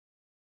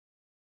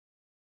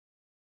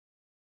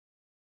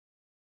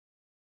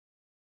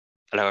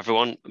Hello,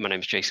 everyone. My name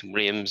is Jason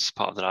Williams,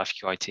 part of the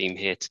LifeQI team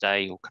here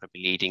today. We'll kind of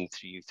be leading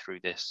you through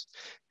this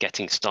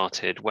Getting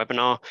Started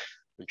webinar.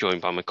 I'm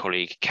joined by my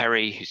colleague,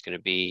 Kerry, who's going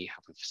to be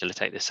helping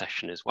facilitate this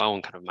session as well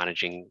and kind of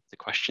managing the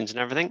questions and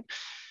everything.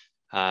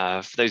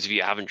 For those of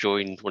you who haven't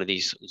joined one of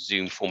these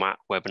Zoom format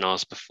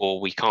webinars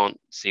before, we can't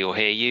see or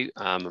hear you.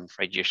 I'm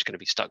afraid you're just going to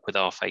be stuck with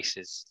our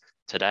faces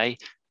today.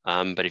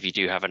 But if you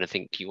do have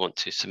anything you want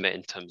to submit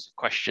in terms of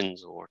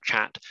questions or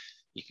chat,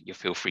 you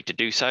feel free to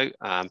do so,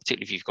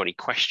 particularly if you've got any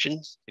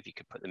questions. If you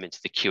could put them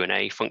into the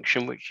Q&A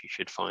function, which you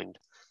should find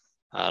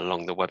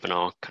along the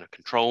webinar kind of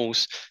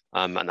controls,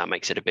 and that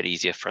makes it a bit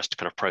easier for us to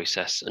kind of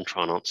process and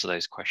try and answer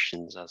those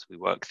questions as we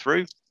work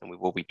through, and we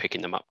will be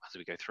picking them up as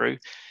we go through.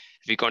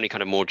 If you've got any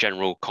kind of more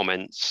general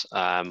comments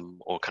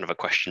or kind of a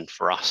question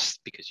for us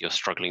because you're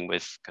struggling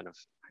with kind of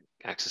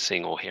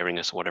accessing or hearing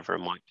us or whatever it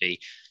might be,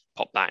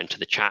 pop that into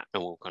the chat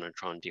and we'll kind of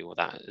try and deal with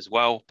that as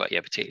well. But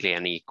yeah, particularly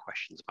any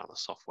questions about the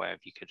software,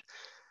 if you could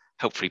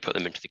hopefully put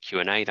them into the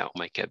Q&A, that will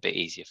make it a bit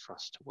easier for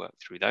us to work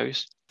through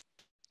those.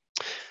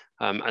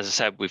 As I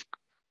said, we're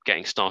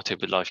getting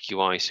started with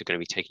LifeQI, so going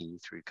to be taking you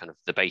through kind of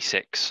the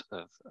basics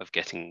of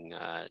getting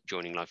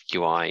joining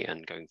LifeQI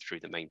and going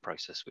through the main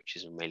process, which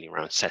is mainly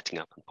around setting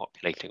up and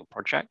populating a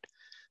project.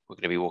 We're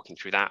going to be walking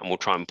through that, and we'll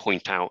try and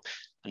point out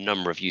a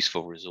number of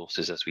useful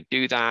resources as we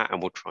do that,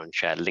 and we'll try and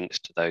share links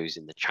to those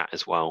in the chat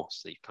as well,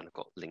 so you've kind of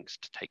got links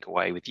to take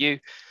away with you.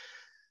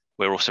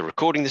 We're also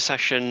recording the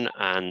session,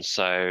 and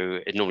so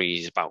it normally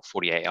is about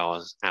 48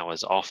 hours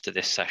after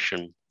this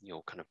session,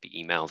 you'll kind of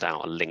be emailed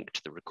out a link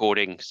to the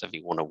recording. So if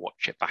you want to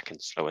watch it back in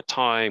slower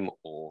time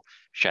or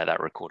share that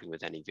recording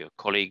with any of your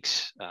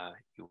colleagues,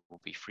 you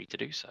will be free to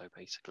do so,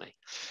 basically.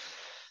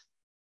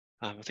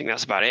 I think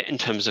that's about it in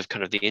terms of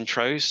kind of the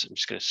intros. I'm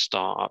just going to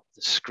start up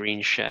the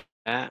screen share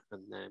and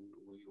then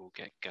we will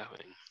get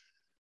going.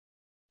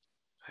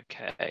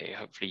 Okay,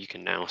 hopefully you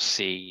can now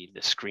see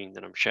the screen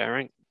that I'm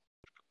sharing.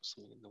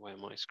 Something in the way of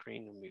my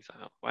screen and move that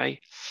out of the way.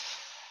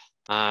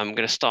 I'm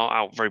going to start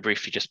out very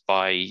briefly just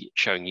by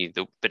showing you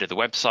the bit of the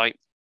website,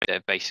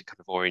 a basic kind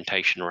of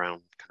orientation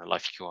around kind of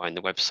LifeQI and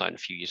the website and a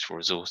few useful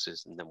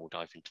resources, and then we'll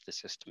dive into the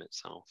system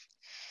itself.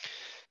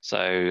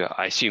 So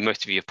I assume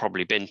most of you have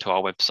probably been to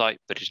our website,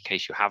 but in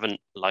case you haven't,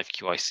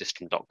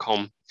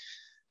 lifeqisystem.com.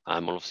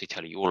 I'll obviously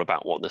tell you all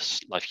about what this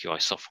LifeQI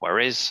software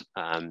is.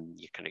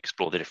 You can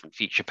explore the different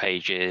feature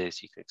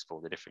pages, you can explore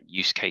the different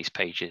use case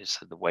pages,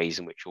 so the ways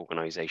in which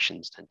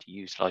organizations tend to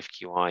use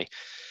LifeQI.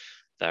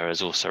 There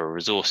is also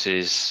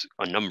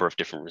a number of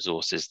different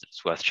resources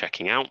that's worth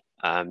checking out.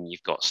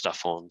 You've got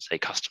stuff on, say,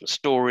 customer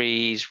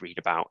stories, read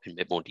about in a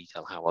bit more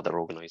detail how other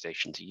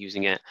organizations are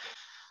using it.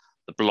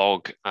 The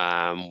blog,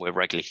 we're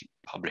regularly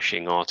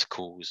publishing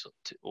articles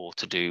all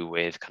to do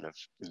with kind of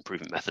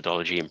improvement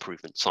methodology,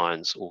 improvement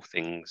science, all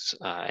things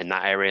in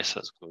that area. So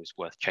that's always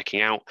worth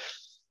checking out.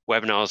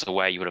 Webinars are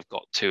where you would have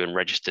got to and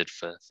registered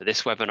for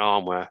this webinar,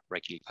 and we're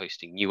regularly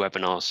posting new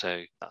webinars,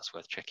 so that's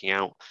worth checking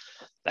out.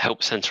 The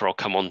Help Center I'll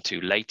come on to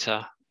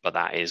later, but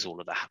that is all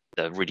of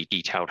the really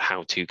detailed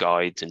how-to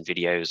guides and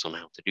videos on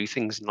how to do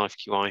things in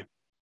LifeQI.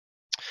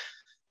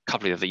 A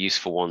couple of the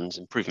useful ones,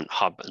 Improvement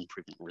Hub and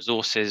Improvement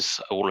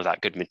Resources, all of that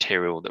good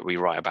material that we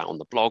write about on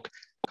the blog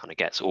kind of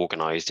gets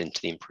organized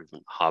into the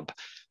Improvement Hub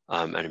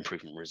and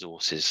Improvement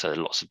Resources. So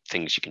lots of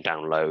things you can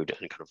download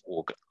and kind of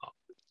a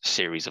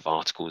series of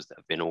articles that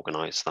have been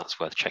organized. So that's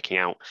worth checking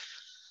out.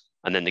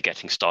 And then the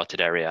Getting Started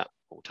area,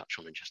 we'll touch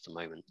on in just a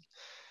moment.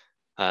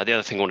 The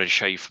other thing I wanted to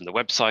show you from the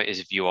website is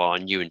if you are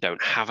new and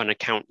don't have an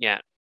account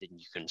yet, then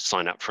you can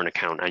sign up for an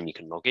account and you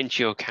can log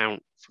into your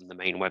account from the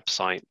main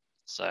website.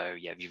 So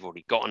yeah, if you've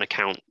already got an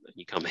account,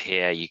 you come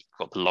here, you've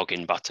got the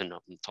login button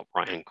up in the top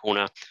right-hand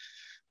corner.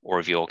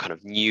 Or if you're kind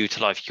of new to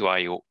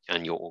LifeQI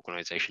and your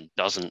organization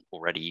doesn't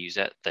already use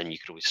it, then you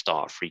could always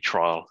start a free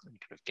trial and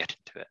kind of get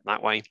into it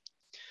that way.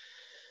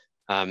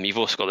 You've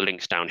also got the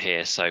links down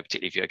here. So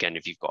particularly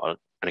if you've got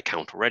an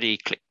account already,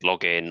 click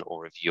login,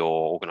 or if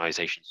your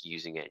organization's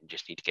using it and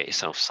just need to get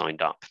yourself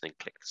signed up, then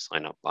click the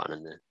sign up button.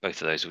 And then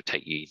both of those will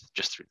take you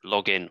just through the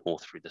login or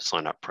through the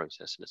sign up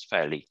process. And it's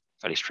fairly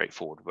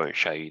straightforward. We won't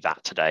show you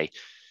that today.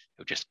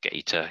 It'll just get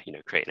you to,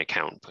 create an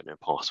account, put in a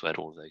password,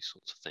 all of those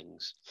sorts of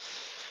things.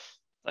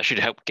 That should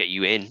help get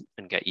you in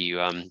and get you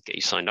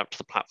signed up to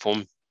the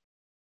platform.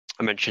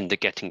 I mentioned the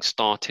Getting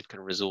Started kind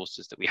of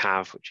resources that we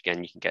have, which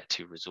again, you can get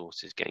to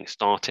resources Getting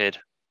Started,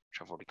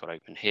 which I've already got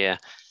open here.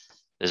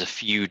 There's a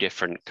few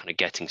different kind of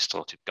Getting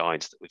Started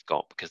guides that we've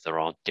got because there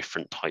are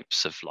different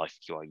types of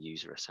LifeQI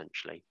user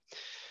essentially.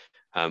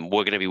 We're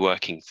going to be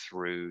working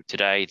through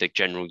today the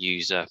general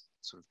user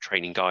sort of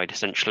training guide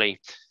essentially.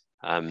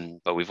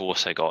 But we've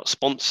also got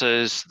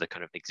sponsors, the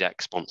kind of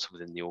exec sponsor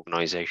within the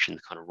organization,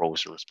 the kind of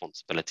roles and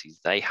responsibilities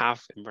they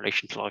have in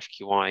relation to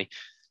LifeQI.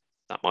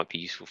 That might be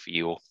useful for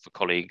you or for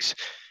colleagues.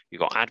 You've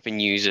got admin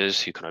users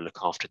who kind of look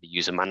after the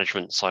user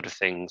management side of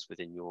things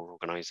within your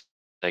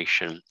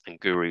organization, and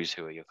gurus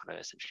who are your kind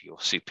of essentially your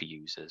super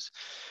users.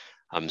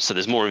 So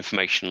there's more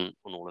information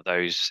on all of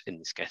those in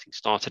this Getting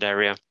Started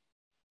area.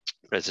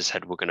 But as I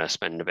said, we're going to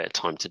spend a bit of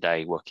time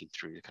today working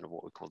through kind of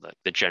what we call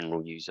the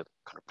general user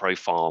kind of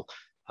profile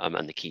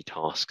and the key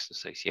tasks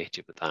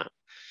associated with that.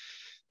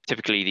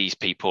 Typically, these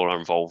people are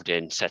involved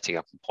in setting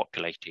up and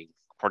populating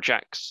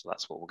projects. So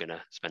that's what we're going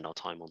to spend our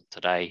time on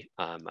today,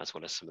 as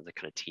well as some of the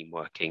kind of team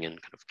working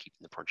and kind of keeping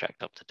the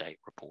project up to date,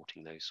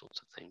 reporting those sorts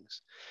of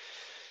things.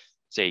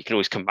 So you can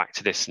always come back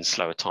to this in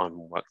slower time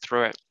and work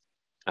through it.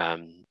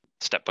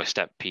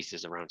 Step-by-step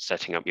pieces around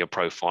setting up your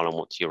profile, and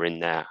once you're in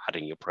there,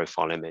 adding your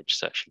profile image,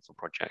 searching for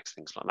projects,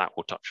 things like that.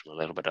 We'll touch on a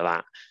little bit of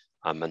that.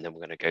 And then we're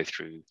going to go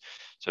through,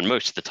 so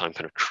most of the time,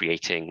 kind of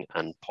creating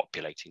and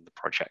populating the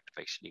project,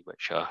 basically,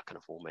 which are kind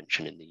of all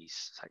mentioned in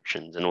these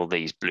sections. And all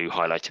these blue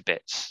highlighted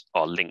bits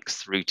are links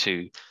through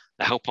to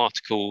the help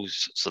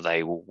articles. So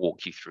they will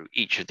walk you through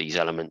each of these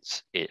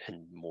elements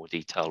in more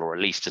detail, or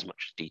at least as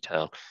much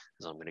detail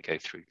as I'm going to go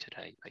through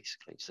today,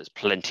 basically. So there's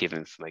plenty of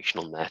information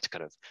on there to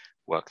kind of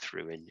work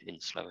through in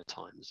slower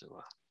time as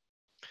well.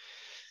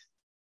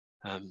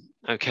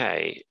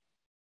 Okay.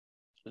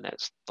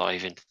 Let's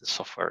dive into the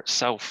software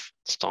itself,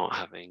 start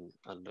having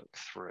a look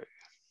through.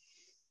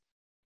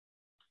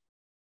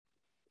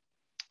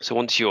 So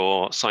once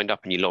you're signed up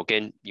and you log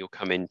in, you'll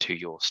come into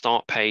your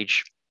start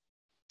page.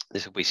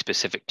 This will be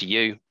specific to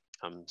you.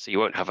 So you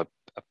won't have a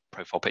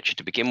profile picture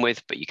to begin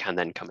with, but you can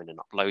then come in and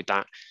upload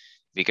that.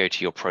 If you go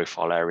to your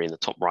profile area in the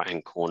top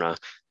right-hand corner,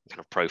 kind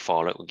of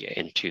profile, it will get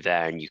into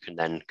there, and you can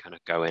then kind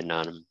of go in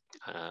and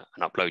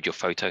upload your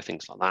photo,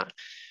 things like that.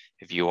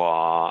 If you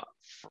are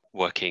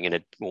working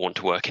want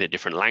to work in a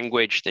different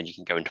language, then you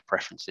can go into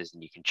preferences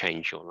and you can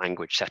change your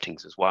language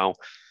settings as well.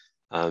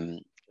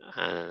 And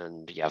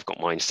yeah, I've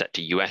got mine set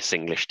to US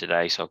English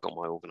today, so I've got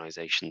my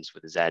organizations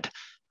with a Z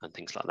and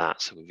things like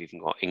that. So we've even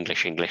got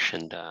English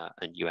and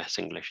US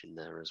English in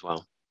there as well.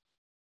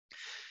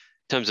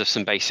 In terms of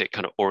some basic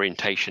kind of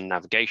orientation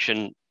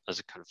navigation, as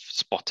I kind of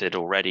spotted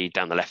already,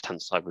 down the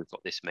left-hand side, we've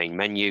got this main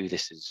menu.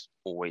 This is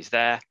always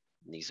there.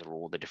 And these are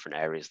all the different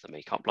areas that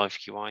make up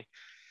LiveQI.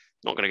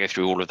 Not going to go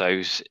through all of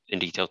those in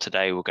detail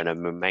today. We're going to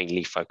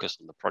mainly focus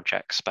on the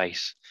project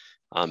space,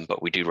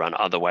 but we do run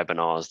other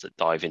webinars that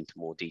dive into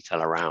more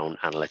detail around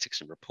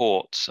analytics and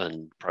reports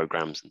and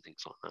programs and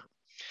things like that.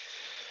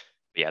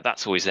 But yeah,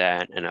 that's always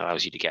there and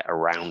allows you to get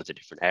around the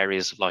different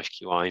areas of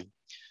LiveQI.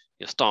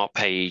 Your start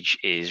page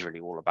is really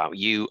all about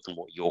you and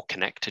what you're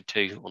connected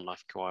to on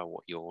LiveQI,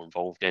 what you're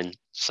involved in.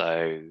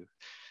 So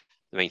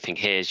the main thing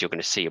here is you're going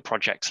to see a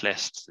projects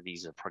list. So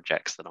these are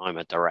projects that I'm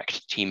a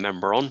direct team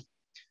member on.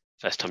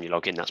 First time you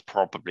log in, that's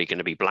probably going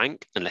to be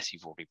blank unless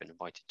you've already been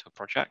invited to a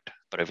project.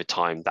 But over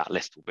time, that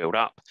list will build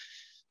up.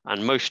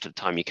 And most of the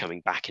time, you're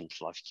coming back into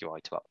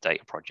LiveQI to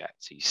update a project.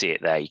 So you see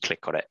it there, you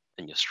click on it,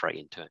 and you're straight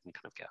into it and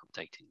kind of get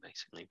updating,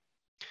 basically.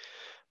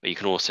 But you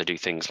can also do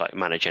things like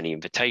manage any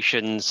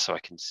invitations. So I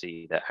can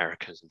see that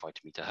Erica's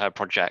invited me to her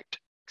project,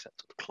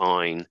 accept or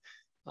decline.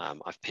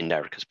 I've pinned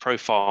Erica's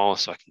profile,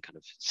 so I can kind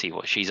of see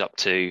what she's up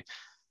to.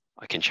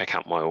 I can check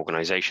out my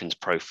organization's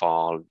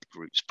profile,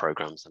 groups,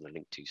 programs, and a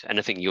link to. So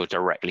anything you're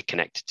directly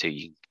connected to,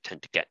 you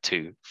tend to get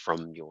to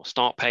from your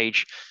start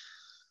page.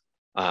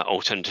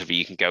 Alternatively,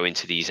 you can go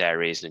into these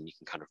areas and you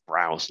can kind of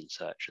browse and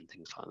search and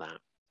things like that.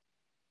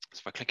 So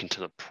if I click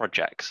into the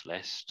projects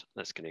list,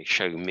 that's going to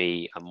show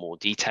me a more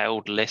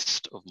detailed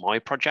list of my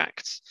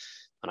projects.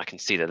 And I can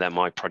see that they're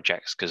my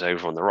projects because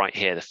over on the right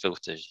here, the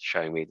filter is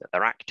showing me that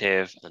they're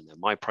active and they're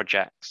my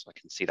projects. I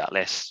can see that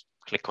list,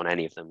 click on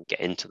any of them, get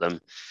into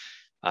them.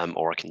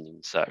 Or I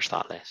can search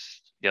that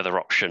list. The other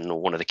option,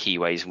 or one of the key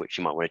ways in which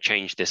you might want to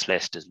change this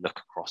list, is look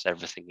across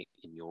everything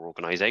in your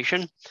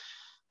organization.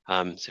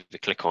 So if we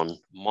click on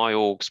my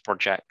orgs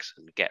projects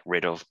and get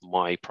rid of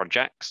my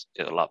projects,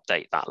 it'll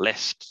update that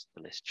list.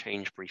 The list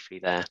changed briefly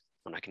there,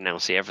 and I can now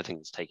see everything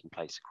that's taking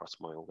place across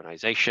my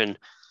organization.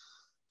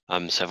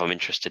 So if I'm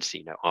interested to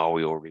see, are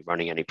we already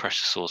running any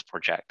pressure sores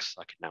projects,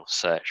 I can now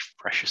search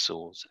for pressure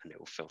sores and it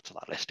will filter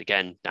that list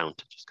again down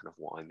to just kind of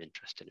what I'm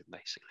interested in,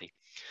 basically.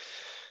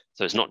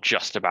 So it's not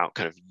just about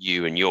kind of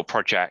you and your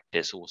project,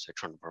 it's also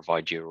trying to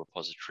provide you a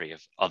repository of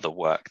other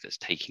work that's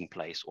taking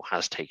place or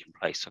has taken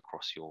place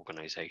across your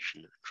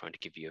organization, and trying to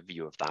give you a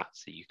view of that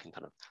so you can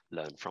kind of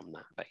learn from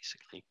that,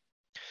 basically.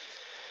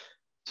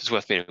 So it's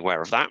worth being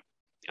aware of that.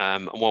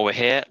 And while we're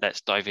here,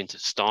 let's dive into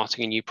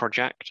starting a new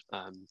project,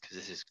 because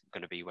this is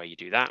going to be where you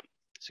do that.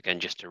 So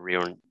again, just to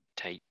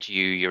reorientate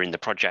you, you're in the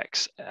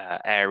projects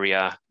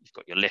area, you've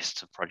got your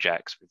lists of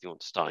projects. If you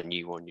want to start a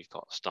new one, you've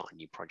got a start a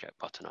new project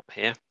button up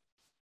here.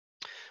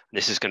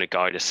 This is going to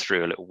guide us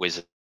through a little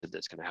wizard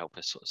that's going to help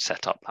us sort of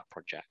set up that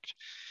project.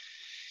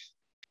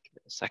 Give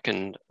it a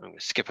second. I'm going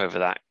to skip over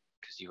that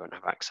because you won't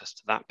have access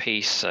to that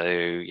piece. So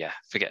yeah,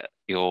 forget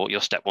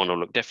your step one will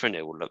look different.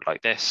 It will look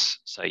like this.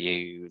 So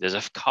there's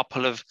a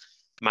couple of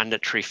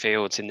mandatory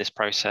fields in this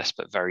process,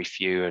 but very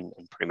few, and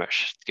pretty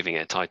much giving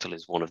it a title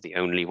is one of the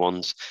only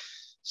ones.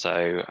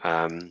 So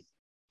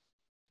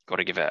got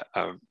to give it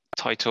a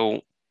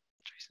title,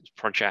 Jason's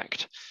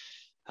project.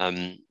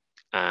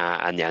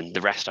 And then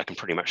the rest I can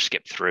pretty much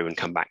skip through and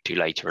come back to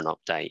later and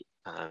update.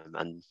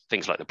 and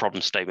things like the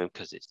problem statement,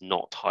 because it's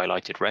not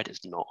highlighted red,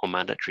 it's not a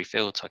mandatory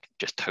field, so I can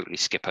just totally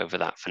skip over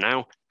that for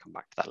now, come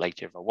back to that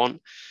later if I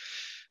want.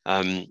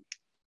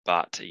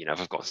 But if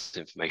I've got this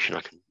information,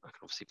 I can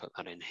obviously put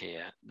that in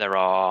here. There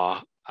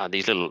are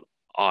these little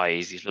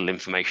eyes, these little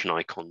information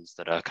icons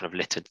that are kind of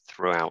littered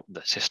throughout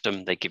the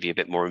system. They give you a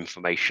bit more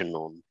information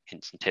on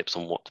hints and tips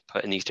on what to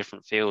put in these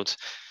different fields.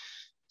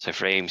 So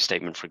for aim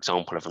statement, for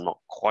example, if I'm not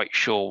quite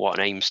sure what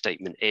an aim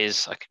statement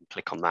is, I can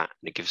click on that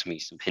and it gives me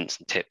some hints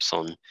and tips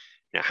on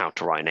how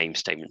to write an aim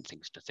statement,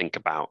 things to think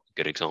about, a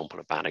good example,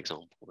 a bad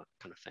example, that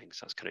kind of thing. So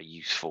that's kind of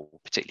useful,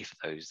 particularly for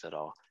those that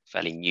are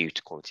fairly new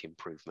to quality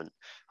improvement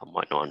and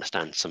might not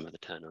understand some of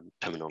the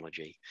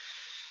terminology.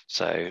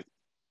 So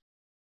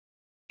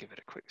give it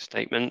a quick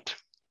statement.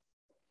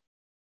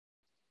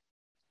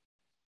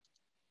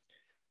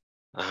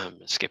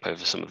 Skip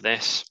over some of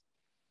this.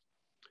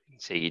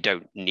 So you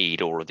don't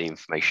need all of the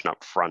information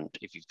up front.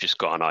 If you've just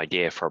got an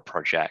idea for a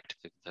project,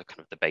 the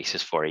kind of the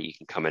basis for it, you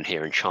can come in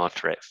here and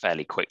charter it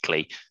fairly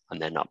quickly and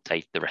then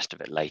update the rest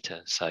of it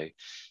later. So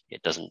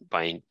it doesn't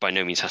by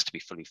no means has to be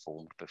fully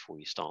formed before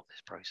you start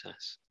this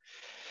process.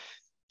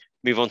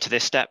 Move on to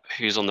this step,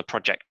 who's on the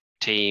project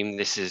team.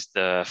 This is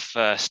the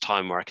first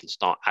time where I can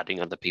start adding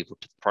other people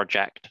to the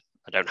project.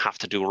 I don't have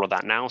to do all of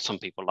that now. Some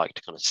people like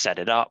to kind of set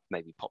it up,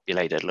 maybe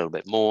populate it a little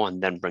bit more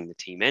and then bring the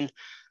team in.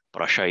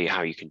 But I'll show you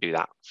how you can do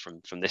that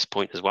from this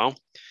point as well.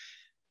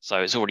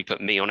 So it's already put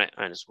me on it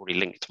and it's already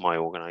linked to my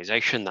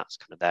organization. That's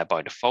kind of there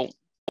by default.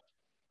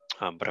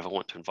 But if I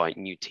want to invite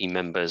new team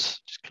members,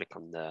 just click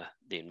on the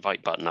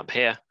invite button up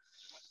here.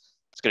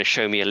 It's going to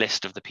show me a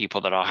list of the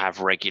people that I have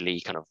regularly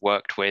kind of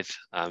worked with.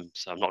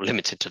 So I'm not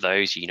limited to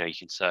those. You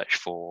can search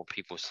for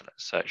people,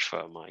 search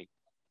for my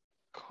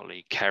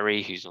colleague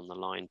Kerry, who's on the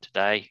line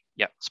today.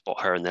 Yep,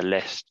 spot her in the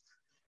list.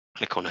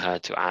 Click on her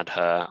to add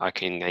her. I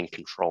can then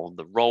control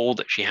the role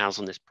that she has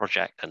on this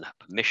project and her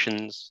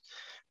permissions,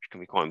 which can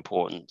be quite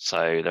important.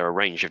 So there are a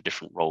range of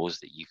different roles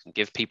that you can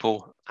give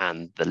people,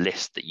 and the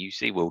list that you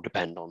see will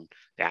depend on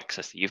the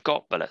access that you've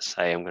got. But let's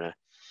say I'm going to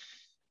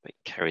make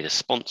Kerry the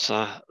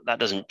sponsor. That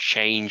doesn't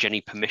change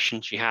any permission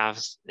she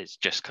has. It's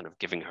just kind of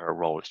giving her a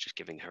role. It's just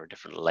giving her a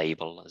different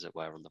label, as it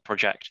were, on the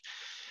project.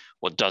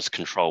 What does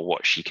control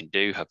what she can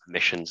do, her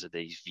permissions are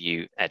these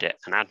view, edit,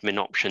 and admin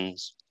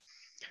options.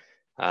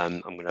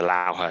 I'm going to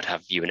allow her to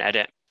have view and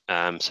edit,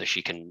 so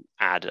she can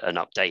add and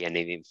update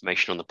any of the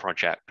information on the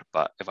project.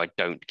 But if I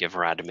don't give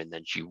her admin,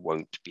 then she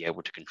won't be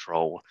able to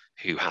control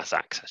who has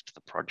access to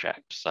the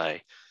project. So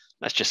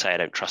let's just say I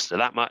don't trust her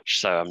that much,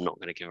 so I'm not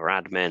going to give her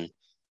admin.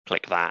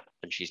 Click that,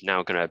 and she's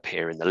now going to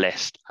appear in the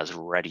list as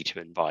ready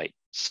to invite.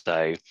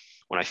 So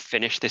when I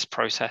finish this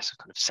process of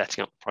kind of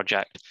setting up the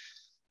project,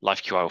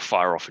 LifeQI will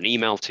fire off an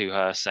email to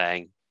her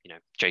saying,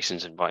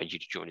 Jason's invited you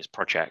to join his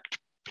project.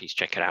 Please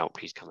check it out.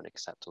 Please come and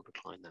accept or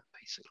decline that,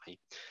 basically.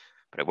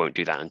 But it won't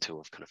do that until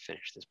we've kind of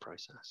finished this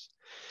process.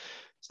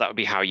 So that would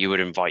be how you would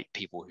invite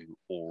people who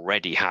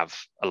already have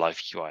a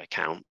LifeQI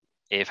account.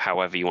 If,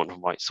 however, you want to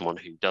invite someone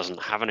who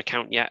doesn't have an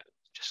account yet,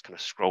 just kind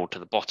of scroll to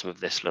the bottom of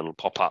this little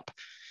pop-up.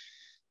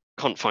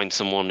 Can't find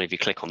someone. If you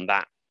click on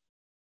that,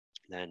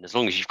 then as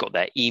long as you've got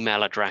their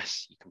email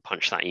address, you can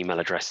punch that email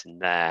address in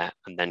there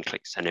and then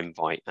click send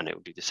invite, and it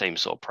will do the same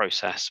sort of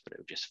process, but it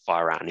will just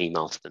fire out an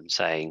email to them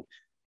saying,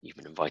 you've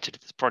been invited to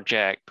this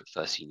project, but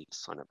first you need to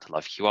sign up to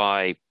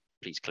LifeQI.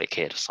 Please click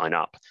here to sign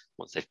up.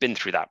 Once they've been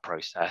through that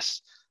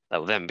process,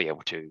 they'll then be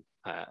able to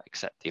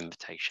accept the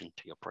invitation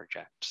to your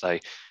project. So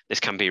this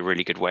can be a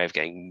really good way of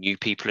getting new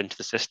people into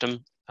the system,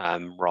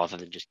 rather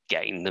than just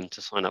getting them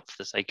to sign up for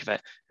the sake of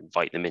it.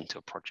 Invite them into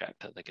a project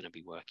that they're going to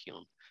be working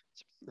on.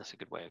 So that's a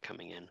good way of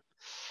coming in.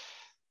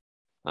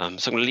 So I'm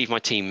going to leave my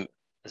team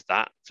as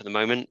that for the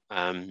moment.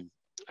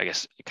 I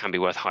guess it can be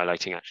worth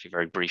highlighting actually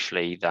very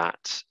briefly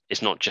that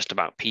it's not just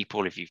about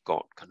people. If you've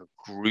got kind of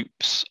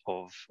groups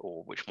of,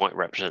 or which might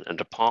represent a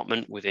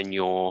department within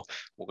your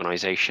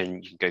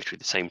organization, you can go through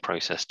the same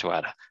process to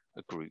add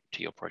a group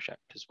to your project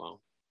as well.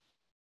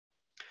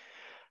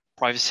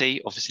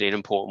 Privacy, obviously an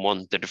important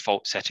one. The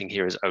default setting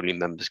here is only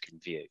members can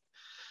view.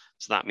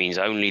 So that means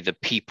only the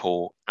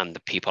people and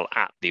the people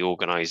at the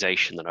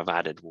organization that I've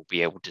added will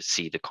be able to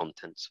see the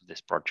contents of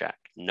this project.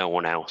 No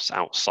one else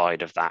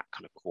outside of that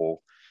kind of core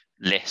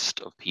list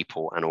of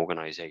people and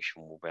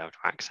organization will be able to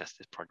access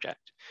this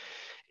project.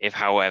 If,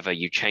 however,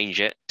 you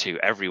change it to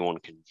everyone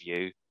can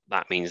view,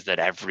 that means that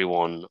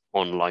everyone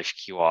on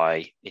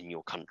LifeQI in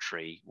your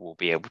country will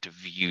be able to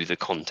view the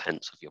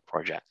contents of your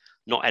project.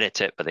 Not edit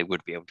it, but they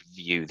would be able to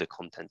view the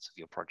contents of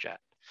your project.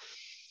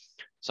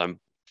 So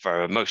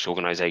for most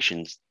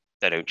organizations,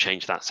 they don't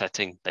change that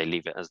setting. They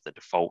leave it as the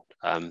default,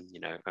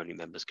 only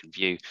members can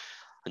view,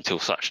 until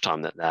such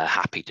time that they're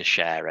happy to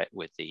share it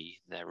with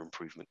their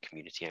improvement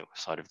community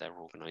outside of their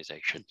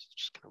organization. It's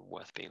just kind of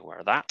worth being aware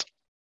of that.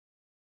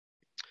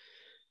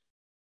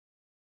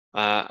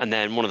 And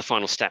then one of the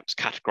final steps,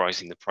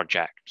 categorizing the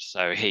project.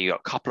 So here you've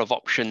got a couple of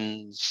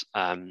options,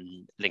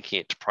 linking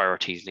it to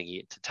priorities,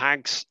 linking it to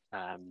tags.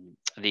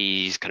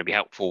 These can be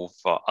helpful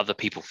for other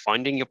people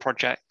finding your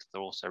project.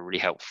 They're also really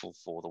helpful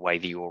for the way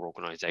that your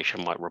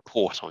organization might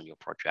report on your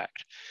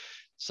project.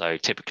 So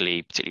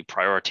typically, particularly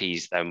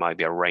priorities, there might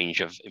be a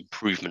range of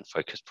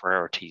improvement-focused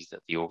priorities that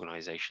the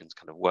organization's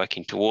kind of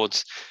working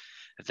towards.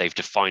 If they've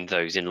defined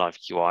those in Live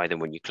QI, then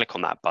when you click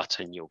on that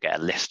button, you'll get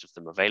a list of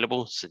them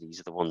available. So these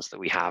are the ones that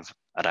we have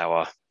at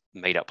our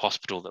made-up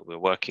hospital that we're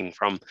working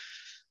from.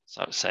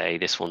 So I would say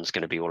this one's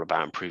going to be all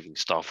about improving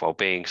staff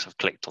well-being. So I've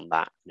clicked on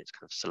that and it's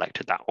kind of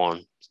selected that one.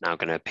 It's now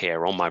going to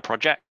appear on my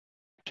project.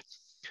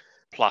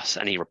 Plus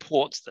any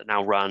reports that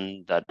now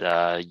run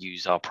that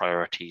use our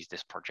priorities,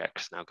 this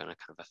project is now going to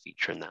kind of a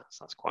feature in that.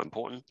 So that's quite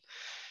important.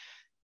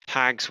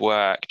 Tags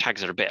work.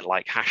 Tags are a bit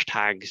like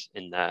hashtags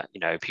in that, you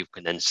know, people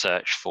can then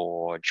search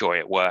for joy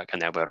at work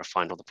and they'll be able to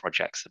find all the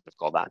projects that have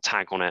got that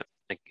tag on it.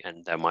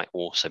 And there might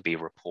also be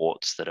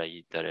reports that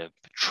are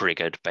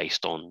triggered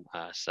based on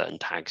certain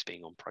tags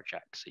being on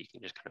projects. So you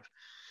can just kind of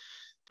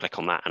click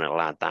on that and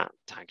it'll add that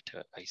tag to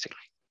it basically.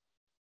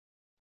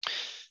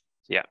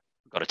 So yeah,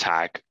 got a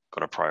tag,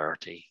 got a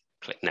priority.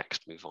 Click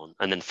next, move on.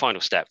 And then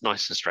final step,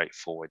 nice and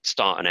straightforward,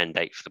 start and end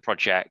date for the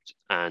project.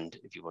 And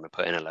if you want to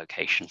put in a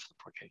location for the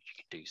project,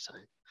 you can do so.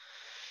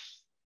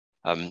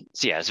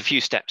 So yeah, there's a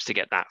few steps to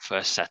get that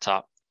first set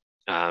up.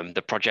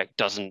 The project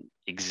doesn't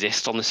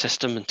exist on the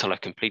system until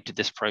I've completed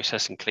this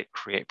process and click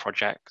create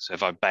project. So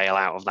if I bail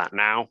out of that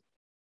now,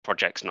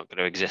 project's not going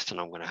to exist and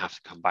I'm going to have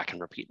to come back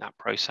and repeat that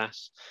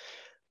process.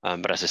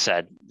 But as I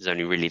said, there's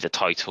only really the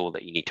title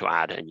that you need to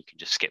add and you can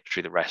just skip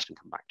through the rest and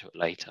come back to it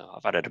later.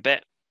 I've added a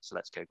bit. So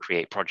let's go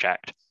create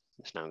project.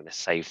 So now I'm going to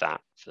save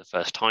that for the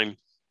first time,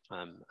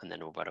 and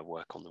then we'll better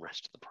work on the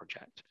rest of the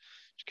project.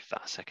 Just give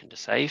that a second to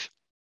save.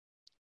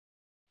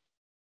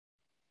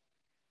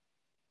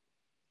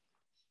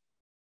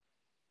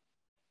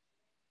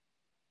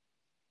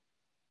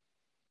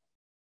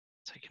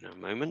 Taking a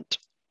moment.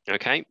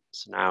 Okay,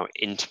 so now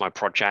into my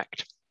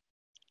project,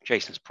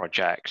 Jason's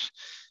project,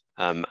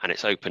 and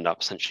it's opened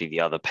up essentially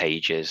the other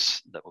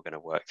pages that we're going to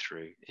work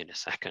through in a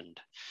second.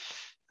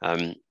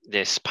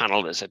 This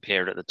panel that's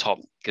appeared at the top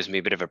gives me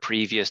a bit of a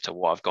preview as to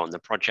what I've got in the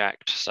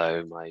project.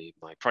 So my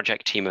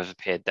project team have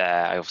appeared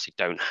there. I obviously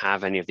don't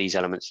have any of these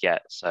elements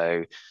yet.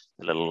 So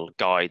the little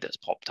guide that's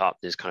popped up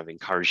is kind of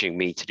encouraging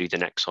me to do the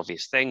next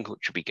obvious thing,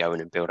 which will be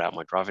going and build out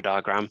my driver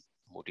diagram.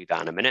 We'll do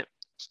that in a minute.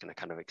 Just going to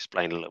kind of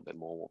explain a little bit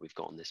more what we've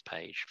got on this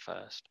page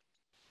first.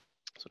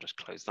 So I'll just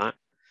close that.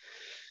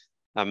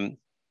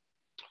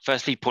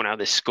 Firstly, point out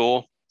this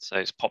score. So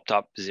it's popped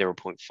up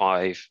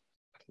 0.5.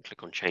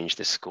 Click on change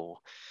this score.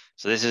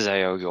 So this is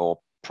your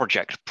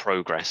project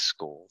progress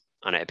score,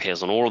 and it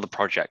appears on all of the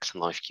projects in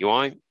Live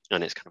QI,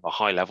 and it's kind of a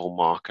high level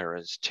marker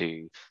as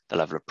to the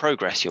level of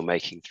progress you're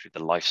making through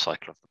the life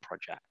cycle of the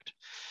project.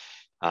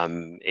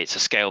 It's a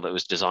scale that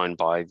was designed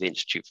by the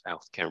Institute for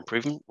Healthcare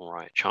Improvement,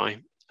 or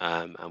IHI,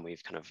 and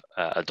we've kind of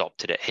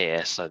adopted it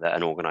here so that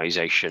an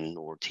organization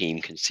or a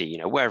team can see, you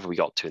know, wherever we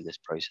got to in this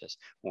process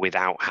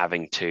without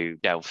having to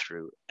delve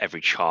through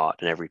every chart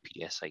and every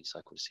PDSA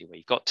cycle to see where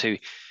you got to.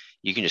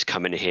 You can just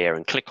come in here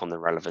and click on the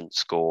relevant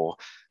score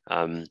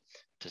to,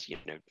 you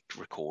know,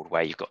 record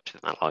where you've got to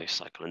in that life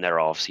cycle. And there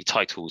are obviously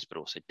titles, but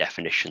also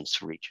definitions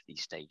for each of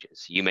these stages.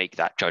 So you make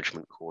that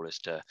judgment call as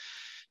to,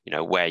 you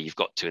know, where you've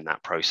got to in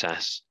that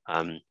process.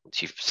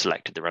 Once you've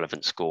selected the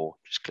relevant score,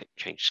 just click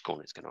change score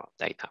and it's going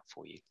to update that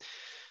for you.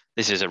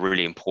 This is a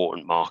really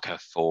important marker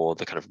for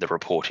the kind of the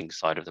reporting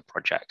side of the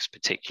projects,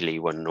 particularly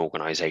when an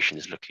organization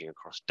is looking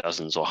across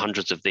dozens or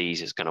hundreds of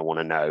these, is going to want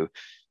to know,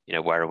 you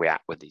know, where are we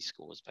at with these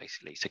scores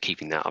basically. So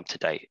keeping that up to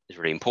date is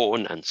really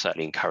important, and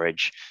certainly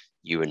encourage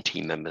you and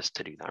team members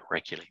to do that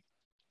regularly.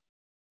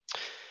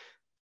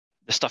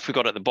 The stuff we've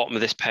got at the bottom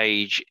of this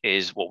page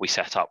is what we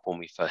set up when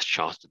we first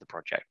charted the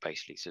project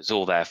basically. So it's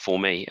all there for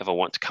me. If I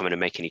want to come in and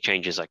make any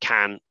changes, I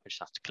can. I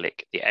just have to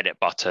click the edit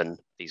button.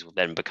 These will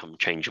then become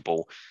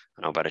changeable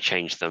and I'll better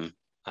change them.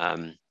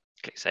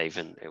 Click save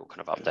and it will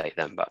kind of update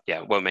them. But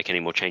yeah, won't make any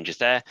more changes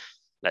there.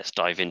 Let's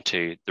dive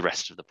into the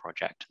rest of the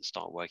project and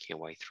start working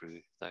our way through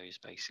those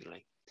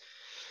basically.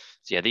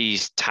 So yeah,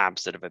 these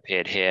tabs that have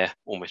appeared here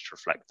almost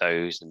reflect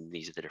those, and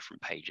these are the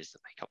different pages that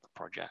make up the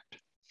project.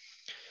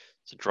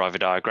 So driver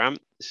diagram,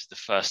 this is the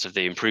first of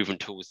the improvement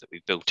tools that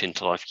we've built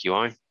into Live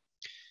QI.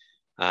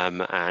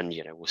 And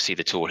you know, we'll see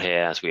the tool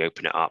here as we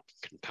open it up,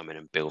 can come in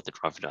and build the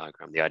driver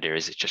diagram. The idea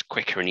is it's just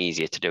quicker and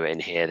easier to do it in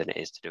here than it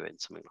is to do it in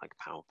something like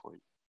PowerPoint.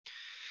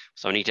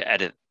 So I need to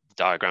edit the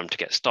diagram to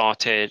get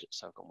started.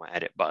 So I've got my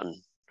edit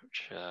button,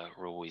 which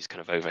are always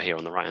kind of over here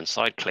on the right hand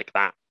side. Click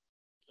that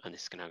and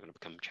it's now going to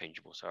become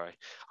changeable. Sorry,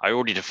 I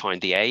already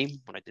defined the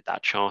aim when I did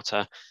that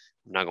charter.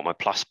 I've now got my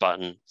plus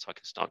button, so I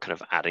can start kind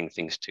of adding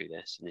things to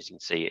this. And as you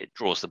can see, it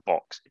draws the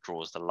box, it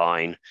draws the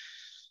line.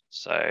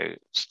 So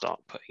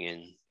start putting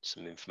in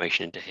some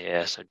information into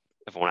here. So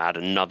if I want to add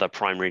another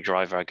primary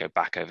driver, I go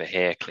back over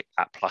here, click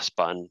that plus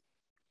button,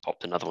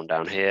 popped another one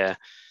down here,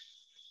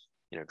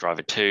 you know,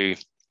 driver 2.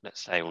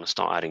 let's say I want to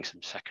start adding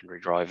some secondary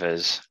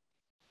drivers.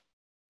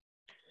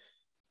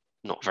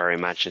 Not very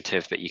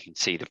imaginative, but you can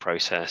see the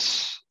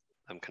process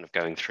I'm kind of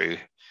going through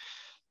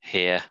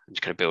here. I'm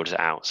just going to build it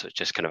out. So it's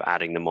just kind of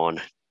adding them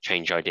on,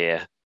 change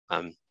idea,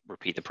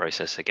 repeat the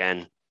process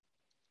again.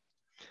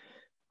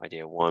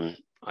 Idea 1,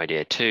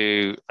 idea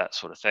 2, that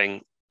sort of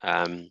thing.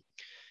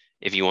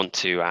 If you want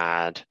to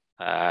add,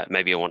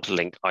 maybe I want to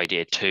link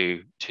idea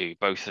 2 to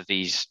both of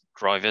these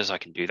drivers, I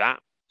can do that.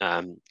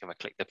 If I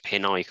click the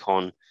pin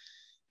icon,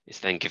 it's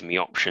then giving me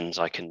options.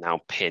 I can now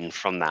pin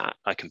from that.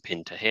 I can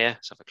pin to here.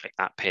 So if I click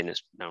that pin,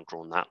 it's now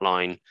drawn that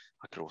line.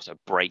 I could also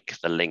break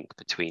the link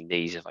between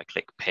these. If I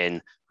click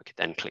pin, I could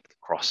then click the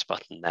cross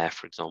button there,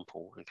 for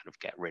example, and kind of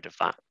get rid of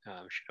that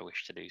should I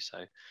wish to do so.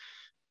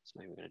 So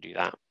maybe we're going to do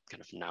that,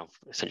 kind of now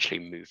essentially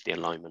move the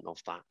alignment of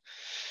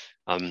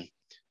that.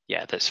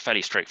 Yeah, that's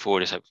fairly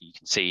straightforward. As hopefully you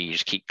can see, you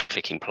just keep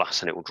clicking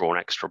plus and it will draw an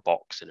extra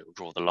box and it will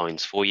draw the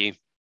lines for you.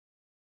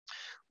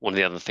 One of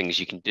the other things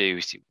you can do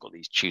is you've got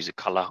these choose a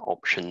color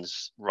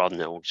options rather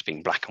than all just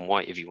being black and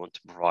white. If you want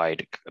to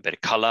provide a bit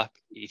of color,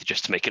 either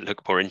just to make it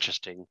look more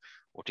interesting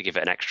or to give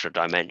it an extra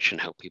dimension,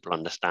 help people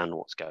understand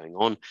what's going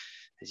on.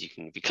 As you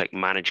can, if you click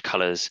manage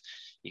colors,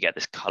 you get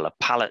this color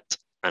palette,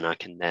 and I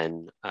can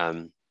then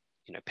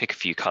pick a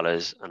few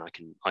colors and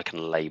I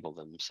can label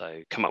them.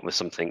 So come up with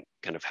something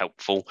kind of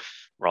helpful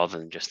rather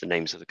than just the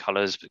names of the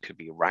colors, but it could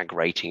be a RAG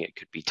rating, it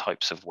could be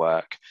types of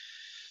work.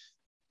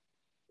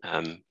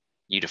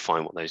 You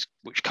define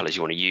which colors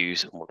you want to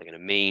use and what they're going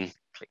to mean.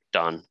 Click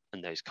done,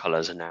 and those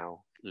colors are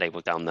now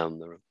labeled down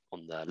there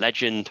on the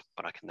legend,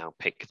 but I can now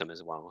pick them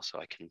as well. So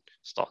I can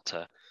start to,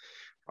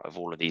 right, if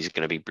all of these are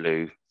going to be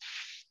blue,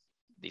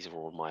 these are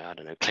all my, I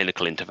don't know,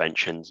 clinical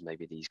interventions.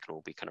 Maybe these can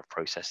all be kind of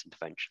process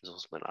interventions or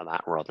something like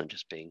that, rather than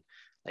just being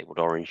labeled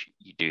orange.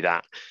 You do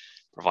that,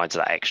 provides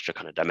that extra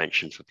kind of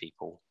dimension for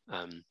people.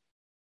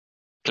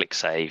 Click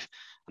save,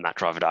 and that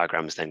driver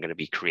diagram is then going to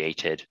be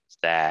created. It's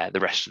there. The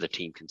rest of the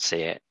team can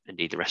see it.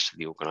 Indeed, the rest of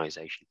the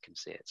organization can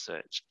see it. So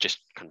it's just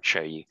kind of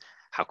show you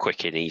how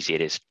quick and easy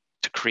it is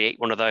to create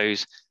one of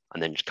those,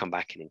 and then just come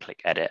back in and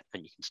click edit,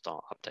 and you can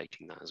start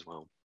updating that as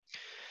well.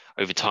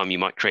 Over time, you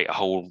might create a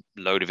whole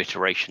load of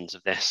iterations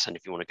of this. And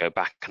if you want to go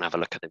back and have a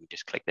look at them, you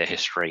just click their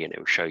history and it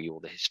will show you all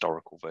the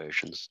historical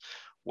versions,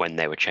 when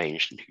they were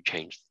changed and who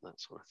changed them, that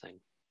sort of thing.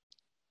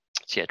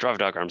 So yeah, driver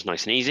diagram is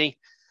nice and easy.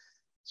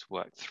 Let's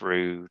work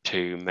through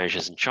to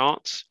measures and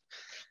charts.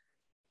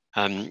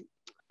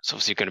 It's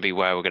obviously going to be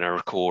where we're going to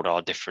record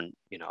our different,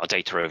 our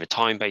data over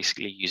time,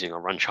 basically using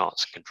our run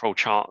charts and control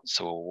charts.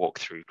 So we'll walk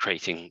through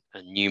creating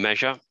a new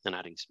measure and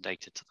adding some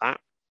data to that.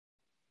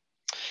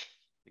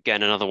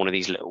 Again, another one of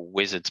these little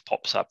wizards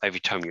pops up every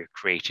time you're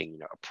creating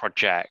a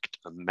project,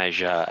 a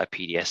measure, a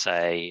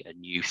PDSA, a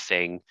new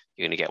thing.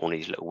 You're going to get one of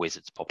these little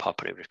wizards pop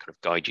up, and it will just kind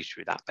of guide you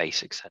through that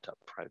basic setup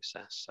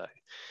process. So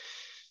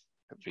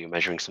hopefully you're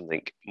measuring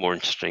something more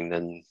interesting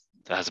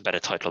that has a better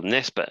title than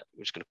this, but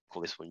we're just going to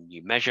call this one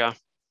new measure.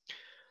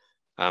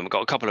 We've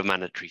got a couple of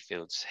mandatory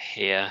fields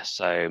here.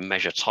 So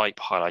measure type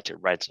highlighted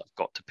red, so I've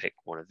got to pick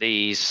one of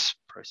these.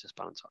 Process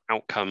balance or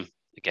outcome.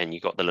 Again,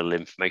 you've got the little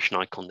information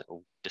icon that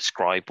will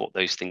describe what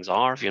those things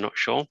are if you're not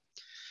sure.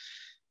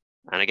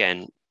 And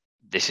again,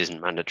 this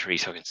isn't mandatory,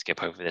 so I can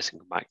skip over this and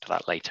come back to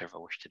that later if I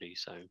wish to do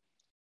so.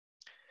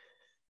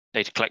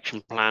 Data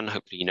collection plan,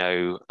 hopefully you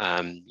know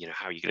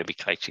how you're going to be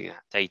collecting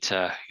that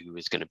data, who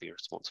is going to be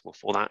responsible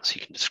for that, so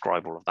you can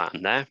describe all of that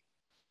in there.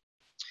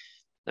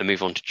 Then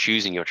move on to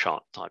choosing your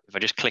chart type. If I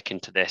just click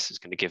into this, it's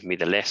going to give me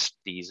the list.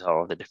 These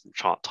are the different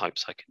chart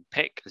types I can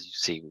pick. As you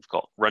see, we've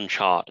got run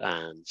chart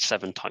and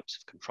 7 types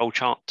of control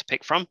chart to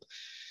pick from.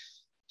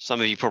 Some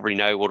of you probably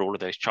know what all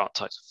of those chart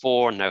types are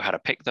for and know how to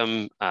pick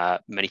them.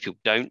 Many people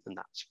don't, and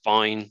that's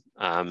fine,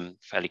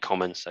 fairly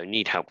common. So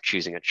need help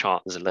choosing a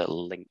chart, there's a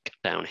little link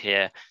down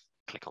here.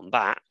 Click on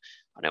that,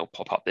 and it'll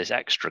pop up this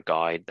extra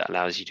guide that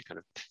allows you to kind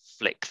of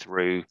flick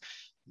through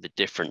the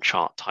different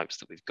chart types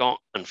that we've got,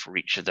 and for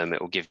each of them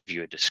it will give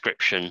you a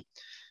description,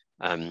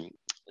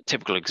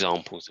 typical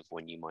examples of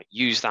when you might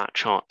use that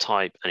chart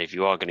type, and if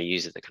you are going to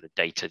use it, the kind of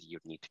data that you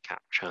would need to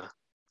capture.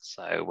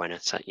 So when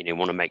it's you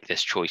want to make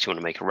this choice, you want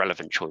to make a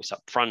relevant choice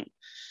up front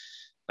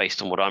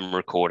based on what I'm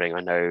recording. I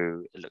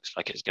know it looks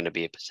like it's going to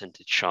be a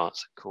percentage chart,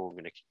 so cool, I'm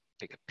going to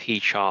pick a P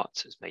chart,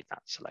 so it's made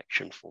that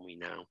selection for me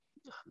now.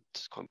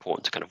 It's quite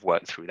important to kind of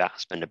work through that,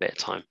 spend a bit of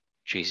time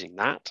choosing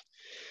that.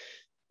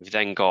 We've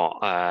then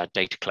got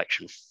data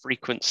collection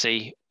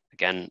frequency.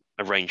 Again,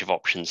 a range of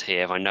options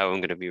here. If I know I'm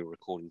going to be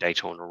recording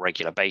data on a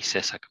regular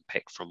basis, I can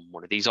pick from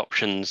one of these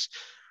options.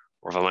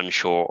 Or if I'm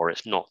unsure or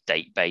it's not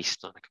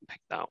date-based, I can pick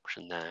that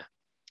option there.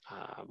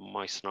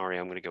 My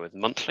scenario, I'm going to go with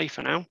monthly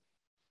for now.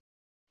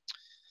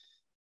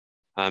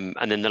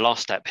 And then the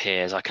last step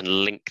here is I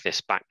can link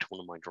this back to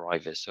one of my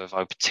drivers. So if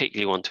I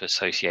particularly want to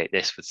associate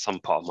this with some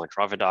part of my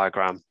driver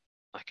diagram,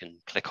 I can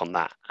click on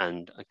that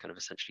and I kind of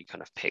essentially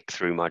kind of pick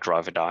through my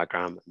driver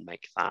diagram and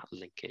make that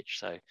linkage.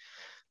 So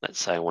let's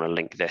say I want to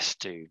link this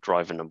to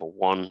driver number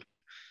 1,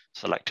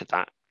 selected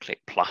that, click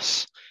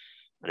plus,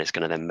 and it's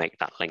going to then make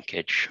that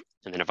linkage.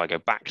 And then if I go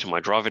back to my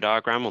driver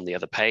diagram on the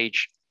other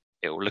page,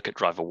 it will look at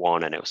driver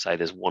 1 and it will say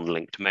there's one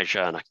linked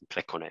measure, and I can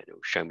click on it and it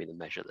will show me the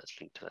measure that's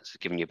linked to that. So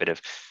giving you a bit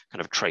of kind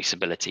of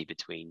traceability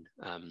between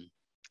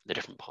the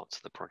different parts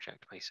of the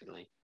project,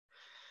 basically.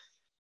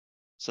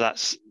 So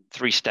that's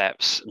 3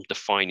 steps,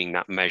 defining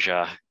that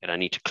measure, and I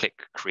need to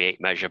click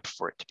create measure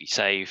for it to be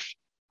saved.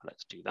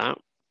 Let's do that.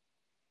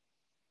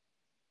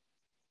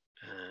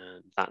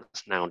 And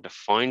that's now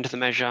defined the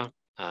measure.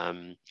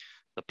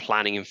 The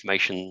planning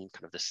information,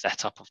 kind of the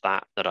setup of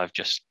that I've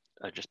just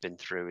been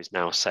through, is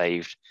now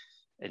saved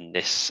in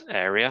this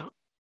area.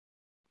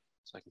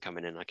 So I can come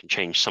in and I can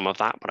change some of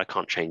that, but I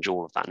can't change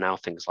all of that now.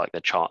 Things like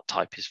the chart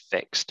type is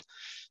fixed.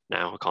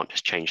 Now I can't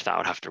just change that.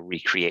 I'd have to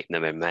recreate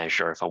them in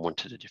measure if I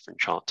wanted a different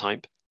chart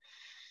type.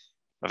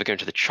 If I go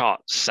into the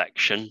chart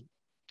section,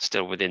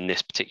 still within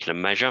this particular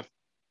measure,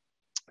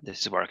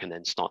 this is where I can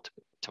then start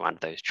to add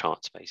those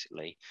charts,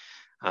 basically.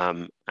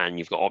 And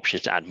you've got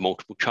options to add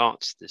multiple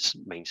charts. This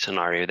main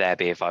scenario there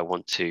be if I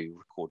want to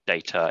record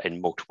data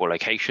in multiple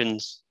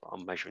locations,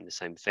 I'm measuring the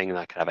same thing, and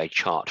I could have a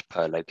chart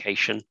per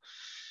location.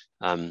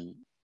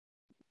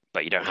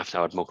 But you don't have to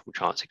add multiple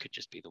charts, it could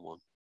just be the one.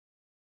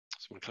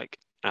 So I'm going to click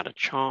add a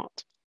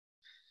chart.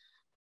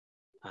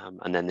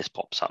 And then this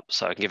pops up.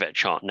 So I can give it a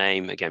chart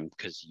name, again,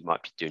 because you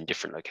might be doing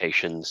different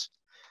locations.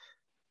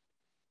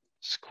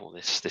 Let's call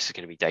this is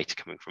going to be data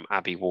coming from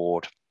Abbey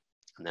Ward.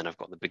 And then I've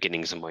got the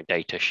beginnings of my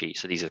data sheet.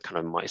 So these are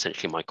kind of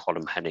essentially my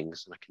column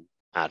headings, and I can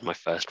add my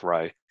first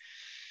row.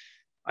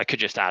 I could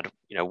just add,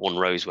 1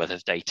 row's worth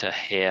of data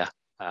here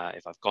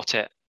if I've got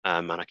it.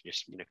 And I can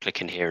just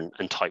click in here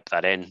and type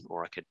that in,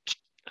 or I could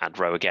add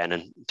row again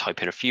and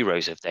type in a few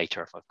rows of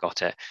data if I've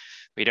got it.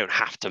 But you don't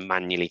have to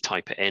manually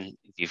type it in.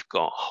 If you've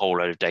got a whole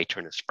load of data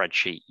in a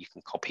spreadsheet, you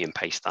can copy and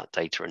paste that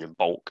data in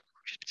bulk,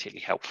 which is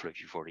particularly helpful if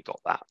you've already got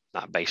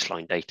that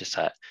baseline data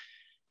set,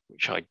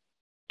 which I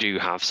do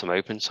have some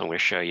open. So I'm going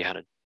to show you how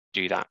to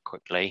do that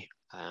quickly.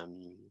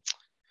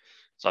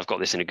 So I've got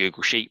this in a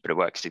Google Sheet, but it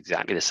works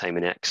exactly the same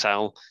in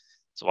Excel.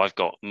 So I've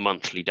got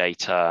monthly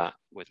data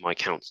with my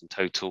counts and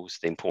totals.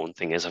 The important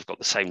thing is I've got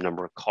the same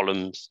number of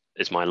columns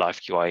as my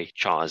Life QI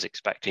chart is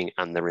expecting,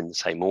 and they're in the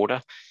same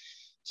order.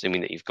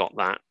 Assuming that you've got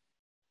that,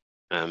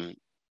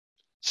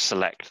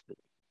 select the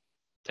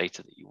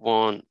data that you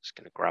want. It's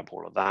going to grab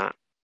all of that,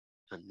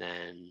 and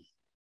then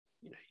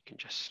you can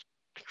just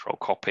Control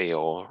copy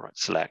or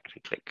select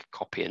and click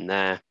copy in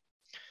there.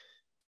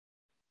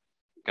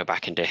 Go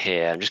back into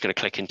here. I'm just going to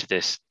click into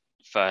this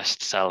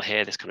first cell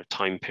here, this kind of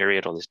time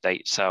period on this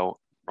date cell.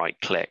 Right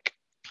click,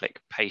 click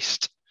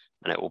paste,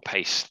 and it will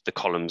paste the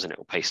columns and it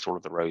will paste all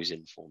of the rows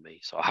in for me.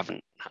 So I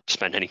haven't had to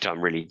spend any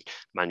time really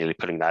manually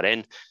putting that in.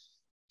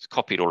 It's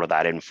copied all of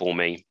that in for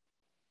me,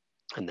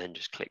 and then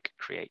just click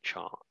create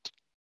chart.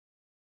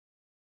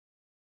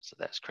 So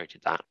that's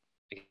created that.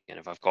 Again,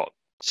 if I've got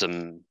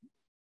some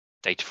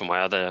data from my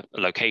other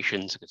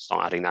locations, I can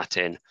start adding that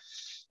in,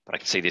 but I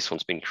can see this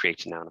one's been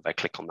created now, and if I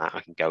click on that,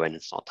 I can go in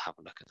and start to have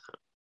a look at that.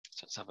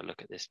 So let's have a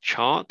look at this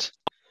chart.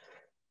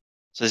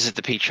 So this is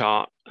the P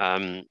chart.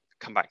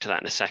 Come back to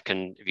that in a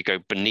second. If you go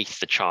beneath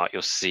the chart,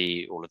 you'll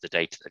see all of the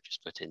data that I've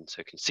just put in. So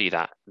you can see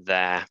that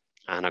there,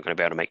 and I'm going to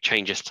be able to make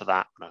changes to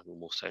that, but I can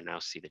also now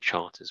see the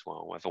chart as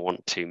well. If I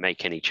want to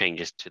make any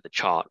changes to the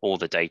chart or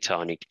the data,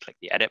 I need to click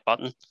the edit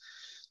button.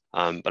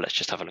 But let's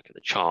just have a look at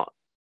the chart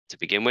to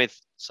begin with.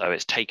 So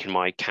it's taken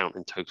my count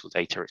and total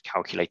data, it's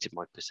calculated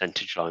my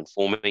percentage line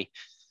for me.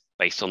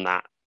 Based on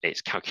that,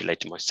 it's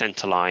calculated my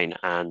center line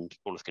and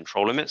all of the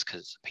control limits,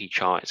 because it's a P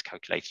chart, it's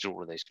calculated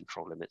all of those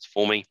control limits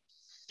for me.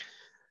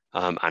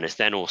 And it's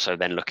then also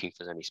looking if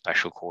there's any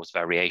special cause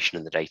variation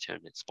in the data,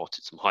 and it's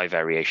spotted some high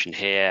variation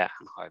here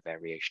and high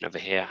variation over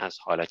here, as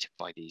highlighted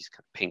by these kind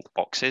of pink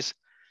boxes.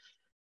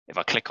 If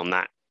I click on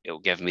that, it will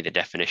give me the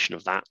definition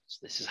of that. So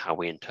this is how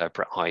we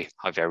interpret high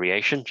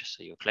variation, just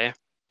so you're clear.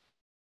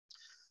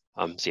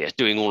 So yeah,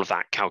 doing all of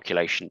that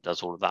calculation,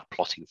 does all of that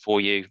plotting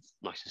for you,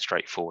 nice and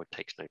straightforward,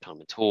 takes no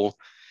time at all.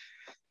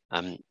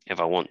 If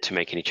I want to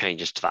make any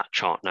changes to that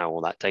chart now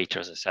or that data,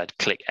 as I said,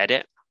 click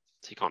edit.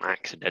 So you can't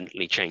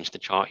accidentally change the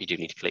chart, you do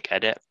need to click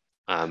edit.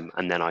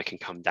 And then I can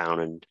come down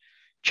and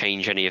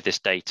change any of this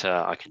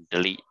data. I can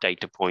delete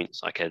data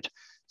points. I could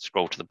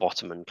scroll to the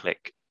bottom and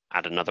click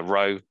add another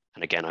row.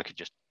 And again, I could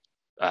just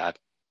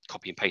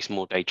copy and paste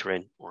more data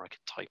in, or I could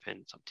type in,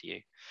 it's up to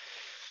you.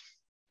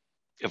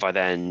 If I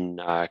then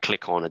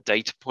click on a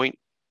data point,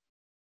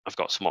 I've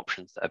got some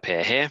options that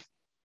appear here.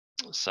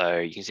 So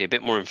you can see a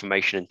bit more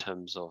information in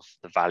terms of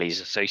the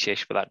values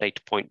associated with that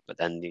data point, but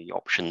then the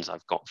options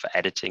I've got for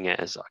editing it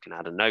is I can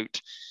add a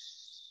note.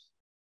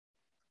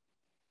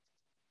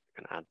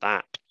 I can add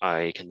that.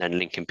 I can then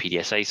link in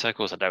PDSA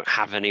circles. I don't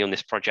have any on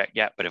this project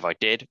yet, but if I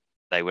did,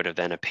 they would have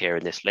then appear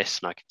in this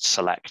list, and I could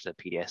select the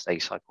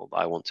PDSA cycle that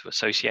I want to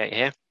associate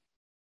here.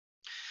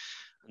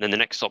 And then the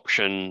next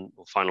option,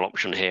 or final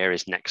option here,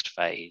 is next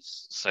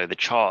phase. So the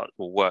chart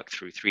will work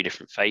through 3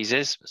 different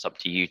phases. It's up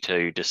to you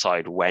to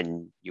decide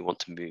when you want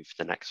to move to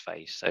the next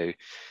phase. So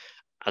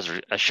as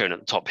shown at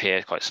the top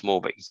here, quite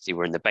small, but you can see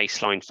we're in the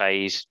baseline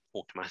phase,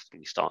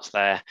 automatically starts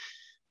there.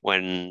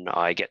 When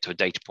I get to a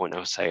data point,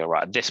 I'll say, all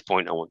right, at this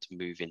point, I want to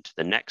move into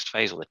the next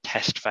phase or the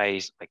test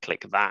phase. I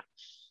click that,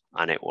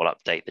 and it will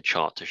update the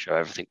chart to show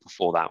everything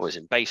before that was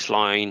in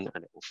baseline,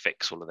 and it will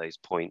fix all of those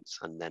points,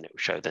 and then it will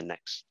show the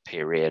next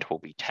period will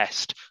be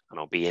test, and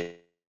I'll be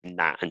in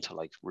that until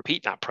I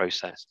repeat that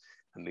process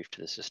and move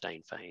to the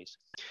sustain phase.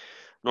 I'm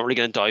not really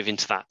going to dive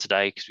into that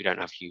today because we don't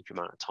have a huge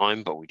amount of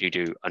time, but we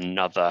do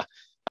another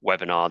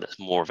webinar that's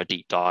more of a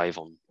deep dive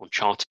on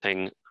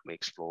charting. We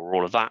explore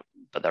all of that,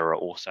 but there are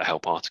also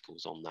help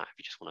articles on that if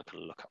you just want to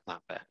kind of look up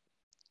that bit.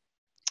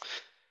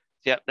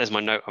 Yeah, there's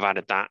my note. I've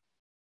added that.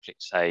 Click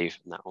save,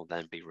 and that will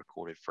then be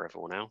recorded for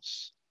everyone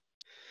else.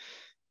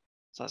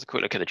 So that's a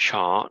quick look at the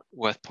chart.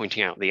 Worth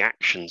pointing out the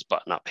actions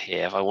button up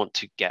here. If I want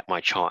to get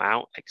my chart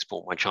out,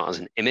 export my chart as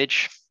an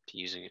image to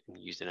use it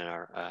in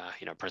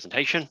our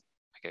presentation,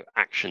 I go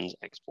actions,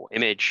 export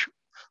image,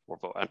 or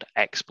if I want to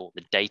export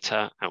the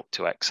data out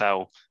to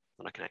Excel,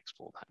 then I can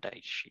export that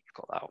data sheet. You've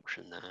got that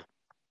option there.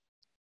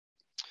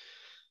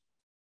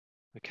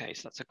 Okay,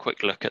 so that's a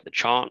quick look at the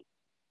chart.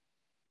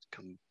 Let's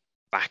come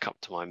back up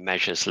to my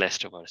measures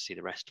list of where I see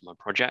the rest of my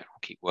project. I'll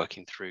keep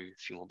working through a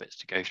few more bits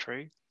to go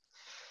through.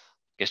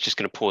 I guess just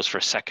going to pause for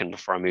a second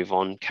before I move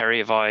on. Kerry,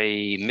 have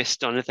I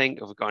missed anything?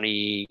 Have I got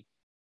any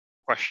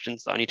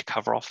questions that I need to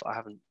cover off that I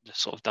haven't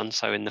sort of done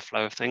so in the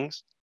flow of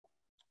things?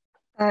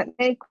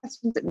 No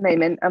questions at the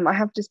moment. I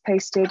have just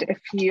posted a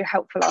few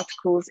helpful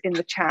articles in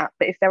the chat,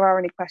 but if there are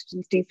any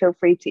questions, do feel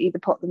free to either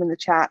pop them in the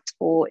chat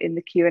or in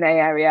the Q&A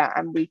area,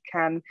 and we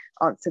can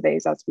answer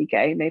those as we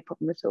go, no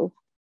problem at all.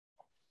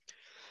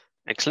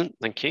 Excellent,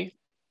 thank you.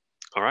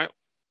 All right,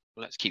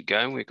 let's keep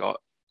going. We've got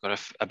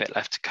a bit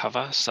left to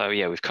cover. So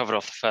yeah, we've covered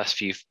off the first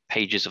few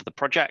pages of the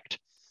project.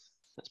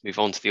 Let's move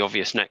on to the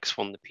obvious next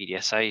one, the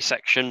PDSA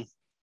section.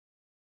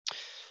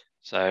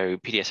 So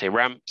PDSA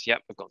ramps,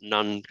 yep, I've got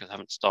none because I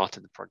haven't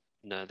started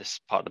this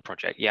part of the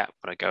project yet,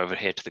 but I go over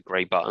here to the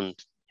gray button,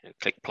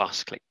 click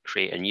plus, click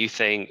create a new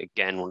thing.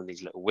 Again, one of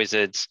these little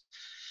wizards.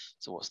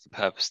 So what's the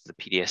purpose of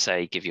the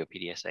PDSA? Give your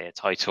PDSA a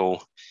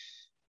title.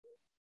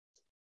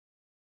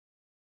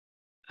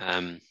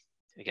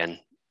 Again,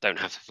 don't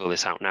have to fill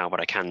this out now,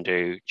 but I can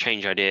do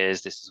change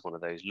ideas. This is one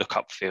of those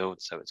lookup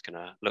fields. So it's going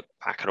to look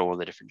back at all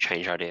the different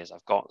change ideas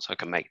I've got. So I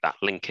can make that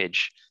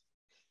linkage,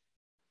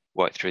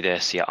 work through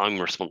this. Yeah, I'm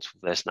responsible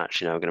for this. And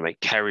actually, now I'm going to make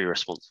Kerry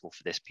responsible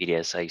for this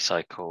PDSA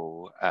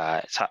cycle.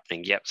 It's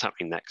happening. Yep, it's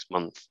happening next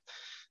month.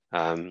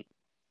 It's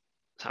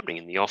happening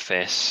in the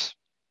office.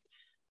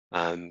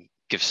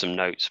 Give some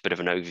notes, a bit of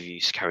an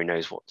overview so Kerry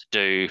knows what to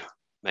do.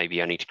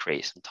 Maybe I need to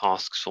create some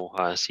tasks for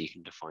her so you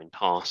can define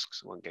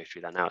tasks. I won't go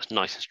through that now. It's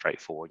nice and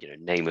straightforward,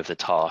 name of the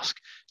task,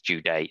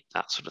 due date,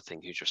 that sort of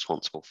thing, who's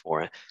responsible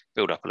for it.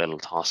 Build up a little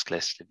task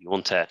list if you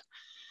want it.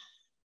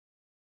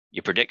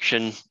 Your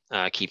prediction,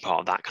 key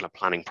part of that kind of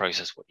planning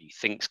process, what do you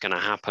think is going to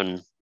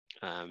happen?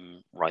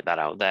 Write that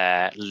out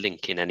there.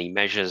 Link in any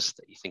measures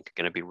that you think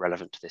are going to be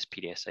relevant to this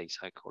PDSA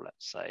cycle.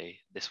 Let's say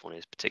this one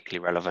is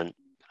particularly relevant.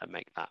 I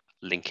make that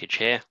linkage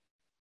here.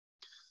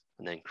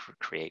 And then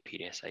create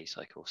PDSA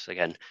cycles. So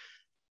again,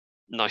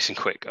 nice and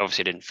quick.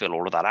 Obviously, I didn't fill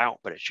all of that out,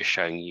 but it's just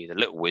showing you the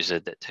little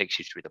wizard that takes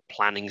you through the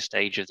planning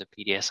stage of the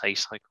PDSA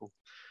cycle.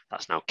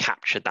 That's now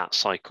captured that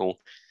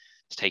cycle.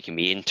 It's taking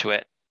me into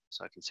it.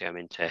 So I can see I'm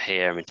into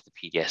here, I'm into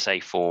the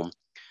PDSA form.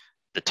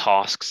 The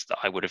tasks that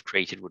I would have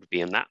created would be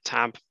in that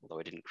tab,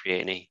 although I didn't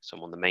create any. So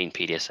I'm on the main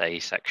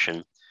PDSA section.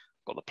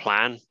 I've got the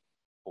plan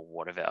or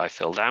whatever I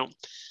filled out.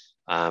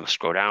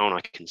 Scroll down, I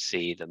can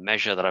see the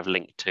measure that I've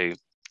linked to.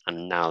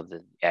 And now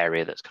the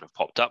area that's kind of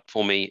popped up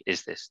for me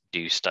is this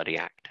do study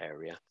act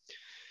area.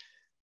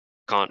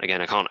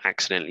 I can't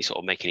accidentally sort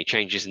of make any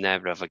changes in there,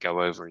 but if I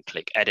go over and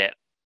click edit,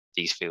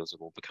 these fields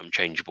have all become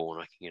changeable,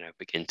 and I can,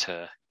 begin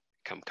to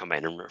come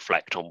in and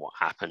reflect on what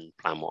happened,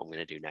 plan what I'm going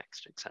to do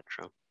next,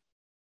 etc.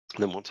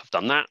 And then once I've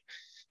done that,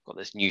 I've got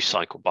this new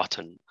cycle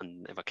button,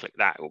 and if I click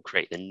that, it will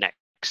create the next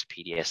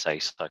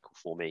PDSA cycle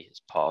for me as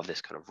part of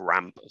this kind of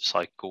ramp of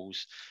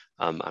cycles.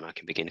 And I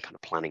can begin kind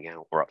of planning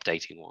out or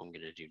updating what I'm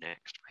going to do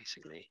next,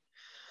 basically.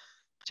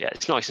 So yeah,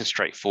 it's nice and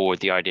straightforward.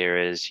 The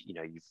idea is,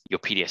 your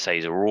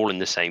PDSAs are all in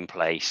the same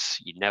place.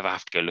 You never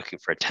have to go looking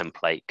for a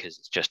template because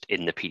it's just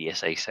in the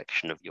PDSA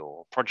section of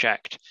your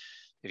project.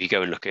 If you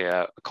go and look at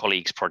a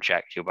colleague's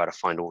project, you're about to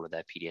find all of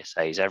their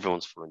PDSAs.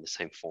 Everyone's following the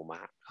same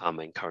format.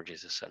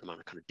 Encourages a certain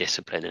amount of kind of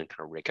discipline and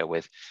kind of rigor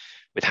with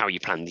how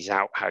you plan these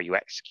out, how you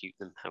execute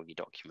them, how you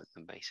document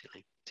them,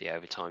 basically. So yeah,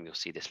 over time, you'll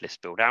see this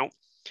list build out.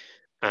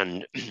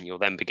 And you'll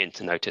then begin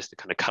to notice the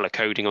kind of color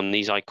coding on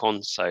these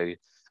icons. So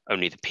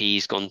only the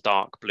P's gone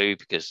dark blue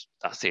because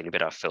that's the only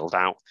bit I've filled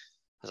out.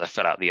 As I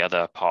fill out the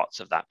other parts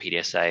of that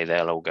PDSA,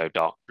 they'll all go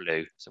dark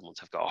blue. So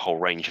once I've got a whole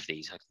range of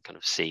these, I can kind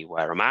of see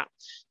where I'm at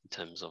in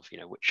terms of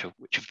which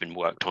have been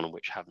worked on and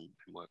which haven't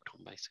been worked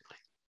on, basically.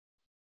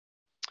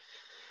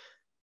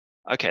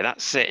 Okay,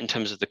 that's it in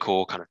terms of the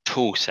core kind of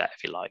tool set,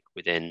 if you like,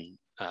 within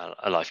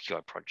a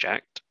LifeQI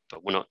project.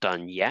 But we're not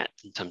done yet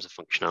in terms of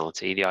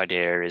functionality. The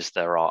idea is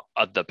there are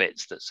other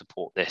bits that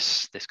support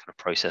this kind of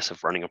process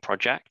of running a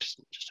project. It's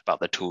not just about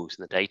the tools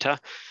and the data.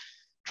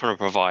 Trying to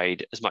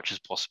provide as much as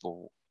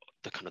possible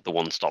kind of the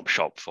one-stop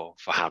shop for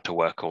how to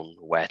work on,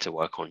 where to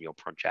work on your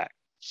project.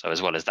 So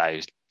as well as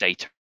those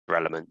data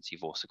elements,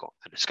 you've also got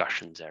a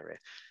discussions area.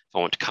 If I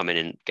want to come in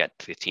and get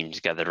the team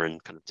together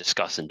and kind of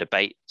discuss and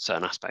debate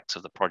certain aspects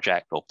of the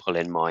project, or pull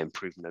in my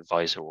improvement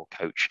advisor or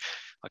coach,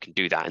 I can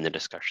do that in the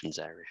discussions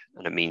area.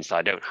 And it means that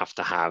I don't have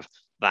to have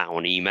that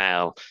on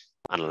email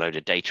and a load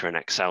of data in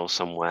Excel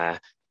somewhere,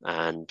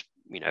 and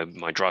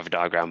my driver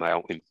diagram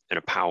out in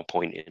a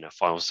PowerPoint in a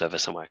file server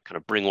somewhere. Kind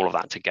of bring all of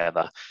that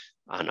together,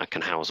 and I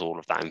can house all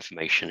of that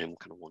information in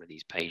kind of one of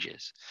these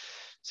pages.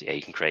 So yeah,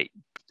 you can create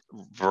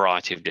a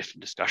variety of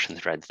different discussion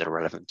threads that are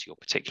relevant to your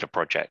particular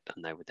project,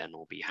 and they would then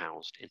all be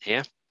housed in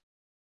here.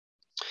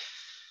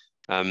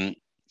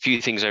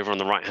 Few things over on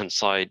the right hand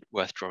side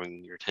worth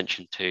drawing your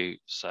attention to.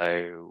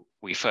 So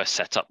we first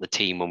set up the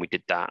team when we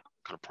did that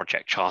kind of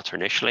project charter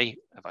initially.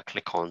 If I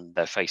click on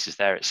their faces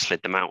there, it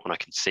slid them out, and I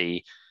can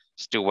see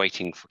still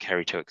waiting for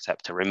Kerry to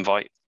accept her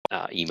invite.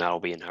 Email will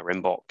be in her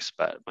inbox,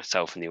 but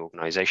myself and the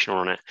organization are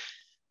on it.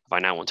 If I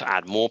now want to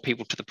add more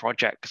people to the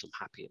project, because I'm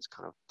happy it's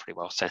kind of pretty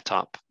well set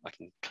up, I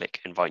can click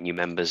invite new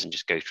members and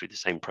just go through the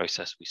same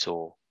process we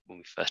saw when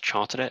we first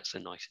charted it. So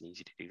nice and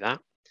easy to do that.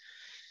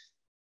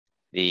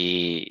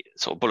 The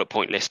sort of bullet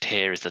point list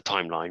here is the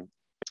timeline.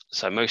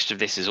 So most of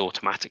this is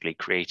automatically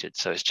created.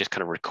 So it's just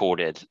kind of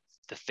recorded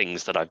the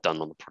things that I've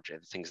done on the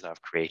project, the things that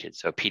I've created.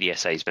 So a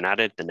PDSA has been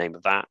added, the name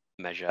of that,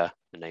 measure,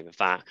 the name of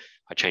that.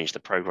 I changed the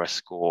progress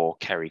score,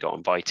 Kerry got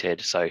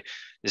invited. So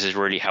this is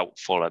really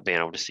helpful at being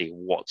able to see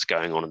what's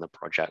going on in the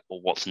project, or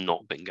what's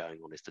not been going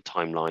on. Is the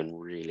timeline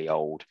really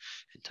old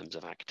in terms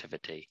of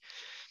activity?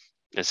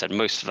 As I said,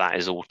 most of that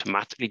is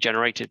automatically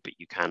generated, but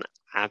you can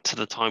add to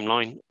the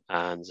timeline.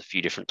 And there's a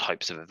few different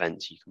types of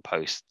events you can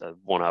post. The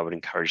one I would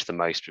encourage the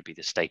most would be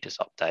the status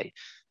update.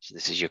 So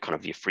this is your kind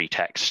of your free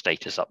text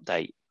status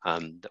update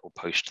that will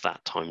post to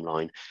that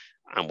timeline,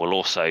 and will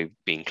also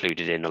be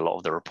included in a lot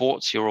of the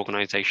reports your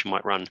organization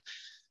might run.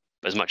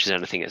 But as much as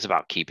anything, it's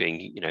about keeping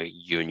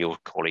you and your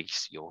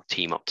colleagues, your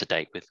team, up to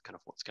date with kind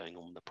of what's going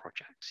on in the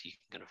project, so you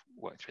can kind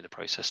of work through the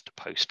process to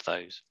post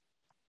those.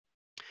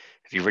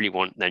 If you really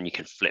want, then you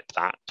can flip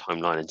that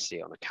timeline and see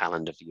it on a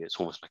calendar view. It's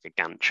almost like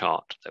a Gantt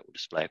chart that will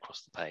display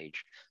across the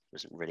page. There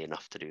isn't really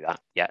enough to do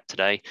that yet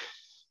today,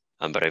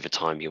 but over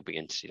time you'll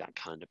begin to see that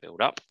calendar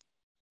build up.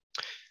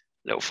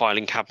 Little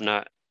filing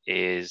cabinet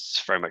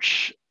is very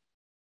much,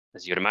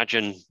 as you'd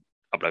imagine,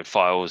 upload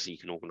files. You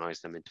can organize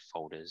them into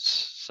folders.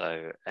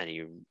 So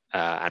any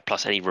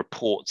plus any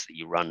reports that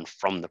you run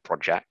from the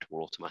project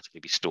will automatically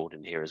be stored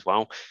in here as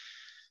well.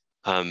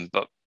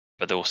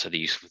 But also the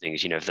useful thing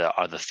is, if there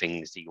are other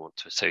things that you want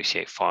to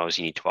associate files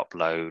you need to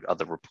upload,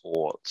 other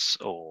reports,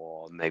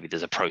 or maybe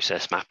there's a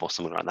process map or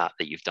something like that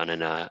that you've done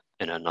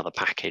in another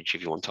package.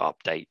 If you want to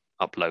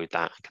upload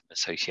that and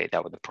associate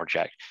that with the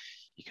project,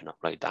 you can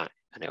upload that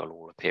and it will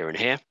all appear in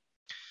here.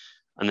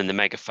 And then the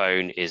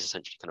megaphone is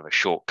essentially kind of a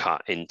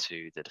shortcut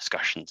into the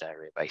discussions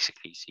area,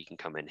 basically. So you can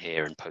come in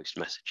here and post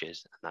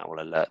messages, and that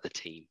will alert the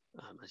team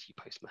as you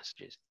post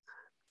messages.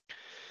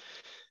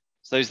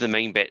 So those are the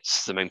main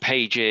bits, the main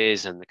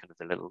pages, and the kind of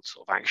the little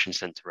sort of action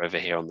center over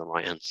here on the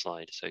right-hand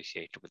side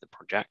associated with the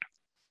project.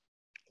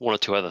 One or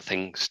two other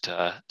things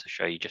to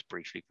show you just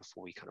briefly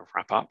before we kind of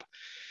wrap up.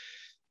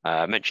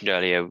 I mentioned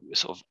earlier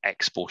sort of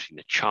exporting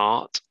the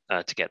chart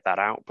to get that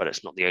out, but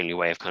it's not the only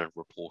way of kind of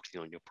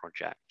reporting on your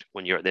project.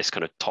 When you're at this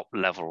kind of top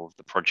level of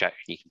the project,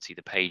 you can see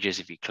the pages.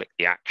 If you click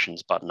the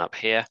actions button up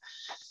here,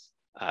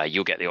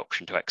 you'll get the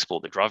option to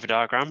export the driver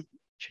diagram,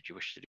 should you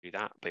wish to do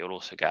that, but you'll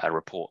also get a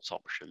reports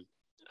option.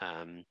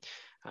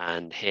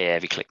 And here,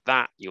 if you click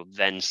that, you'll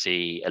then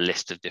see a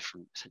list of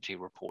different essentially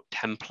report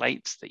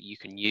templates that you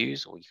can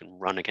use or you can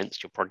run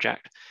against your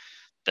project.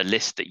 The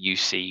list that you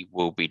see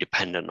will be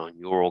dependent on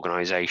your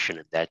organization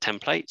and their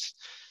templates.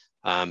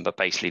 But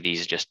basically,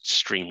 these are just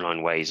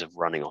streamlined ways of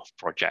running off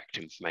project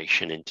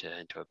information into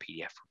a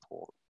PDF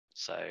report.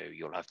 So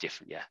you'll have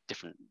different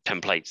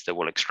templates that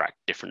will extract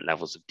different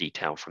levels of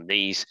detail from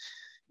these.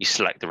 You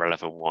select the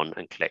relevant one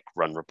and click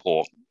Run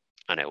Report,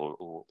 and it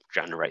will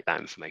generate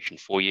that information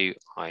for you.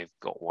 I've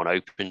got one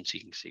open, so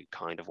you can see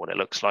kind of what it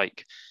looks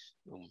like.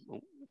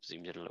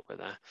 Zoomed in a little bit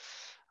there.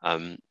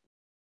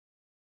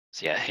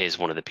 So yeah, here's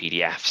one of the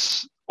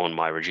PDFs on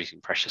my reducing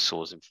pressure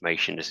source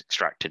information. Is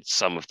extracted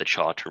some of the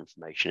charter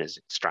information, is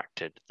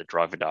extracted the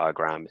driver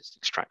diagram, is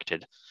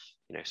extracted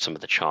some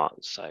of the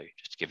charts. So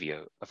just to give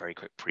you a very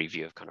quick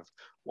preview of kind of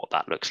what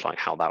that looks like,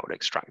 how that would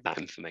extract that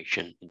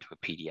information into a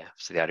PDF.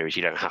 So the idea is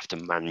you don't have to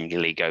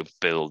manually go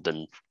build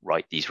and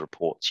write these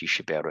reports. You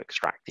should be able to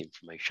extract the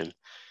information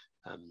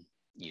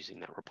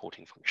using that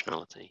reporting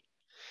functionality.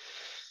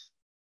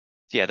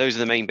 So yeah, those are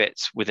the main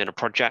bits within a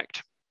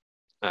project.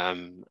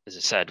 As I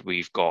said,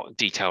 we've got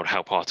detailed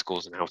help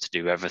articles on how to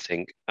do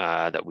everything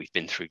that we've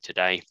been through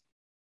today.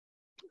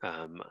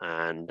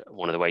 And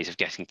one of the ways of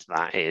getting to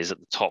that is at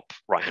the top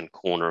right-hand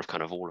corner of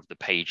kind of all of the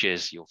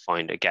pages, you'll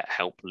find a Get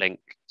Help link.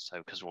 So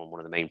because we're on one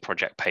of the main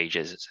project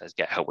pages, it says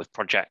Get Help with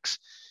Projects.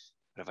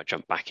 But if I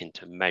jump back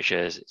into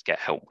Measures, it's Get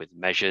Help with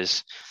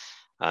Measures.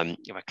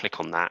 If I click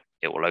on that,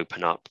 it will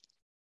open up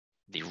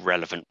the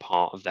relevant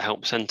part of the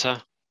help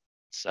center.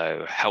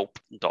 So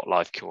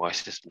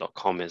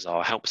help.liveqisystem.com is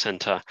our help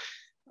center,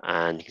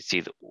 and you can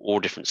see that all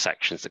different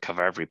sections that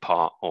cover every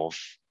part of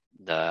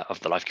the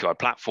LiveQI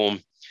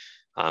platform.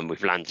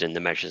 We've landed in the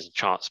measures and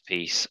charts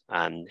piece,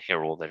 and here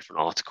are all the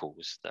different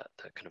articles that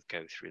kind of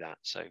go through that.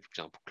 So, for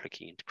example,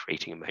 clicking into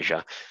creating a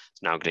measure,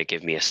 it's now going to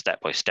give me a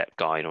step-by-step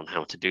guide on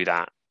how to do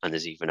that. And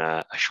there's even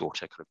a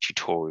shorter kind of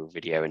tutorial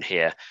video in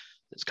here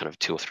that's kind of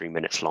 2 or 3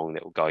 minutes long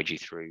that will guide you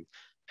through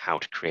how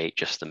to create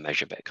just the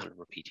measure bit, kind of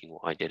repeating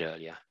what I did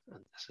earlier.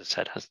 And as I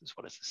said, as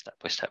well as the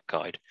step-by-step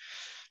guide.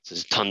 So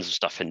there's tons of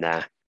stuff in there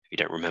if you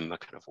don't remember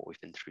kind of what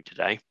we've been through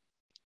today.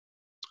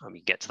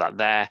 You get to that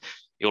there.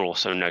 You'll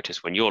also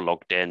notice when you're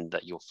logged in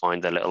that you'll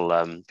find the little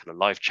kind of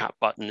live chat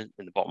button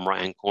in the bottom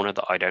right-hand corner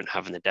that I don't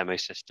have in the demo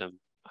system.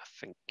 I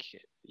think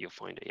you'll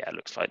find it, yeah, it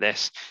looks like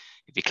this.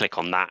 If you click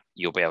on that,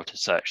 you'll be able to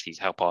search these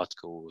help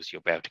articles.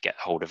 You'll be able to get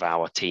hold of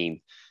our team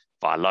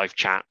via live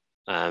chat.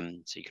 So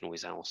you can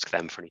always ask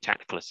them for any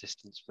technical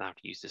assistance with how to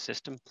use the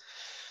system.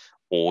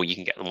 Or you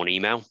can get them on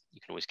email.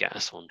 You can always get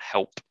us on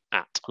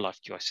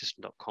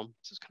help@liveqisystem.com.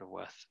 So it's kind of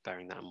worth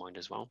bearing that in mind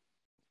as well.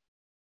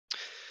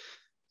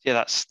 Yeah,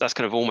 that's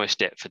kind of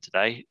almost it for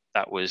today.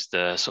 That was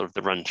the sort of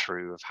the run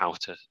through of how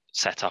to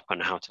set up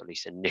and how to at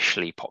least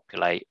initially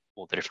populate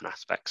all the different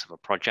aspects of a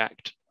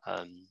project.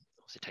 Obviously,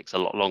 it takes a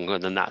lot longer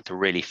than that to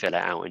really fill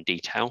it out in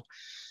detail.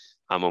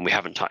 And we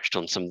haven't touched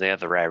on some of the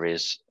other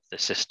areas of the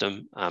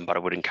system, but I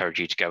would encourage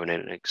you to go in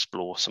and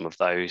explore some of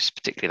those,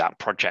 particularly that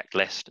project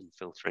list and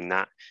filtering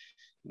that.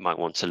 You might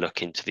want to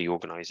look into the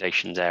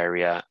organizations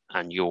area,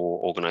 and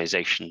your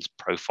organization's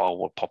profile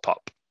will pop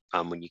up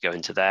when you go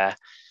into there.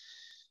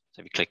 So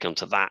if you click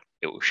onto that,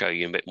 it will show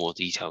you in a bit more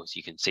detail. So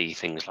you can see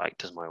things like,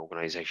 does my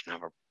organization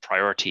have a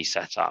priority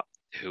set up?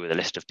 Who are the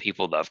list of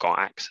people that have got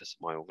access to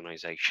my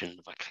organization?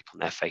 If I click on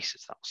their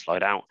faces, that will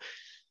slide out.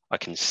 I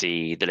can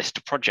see the list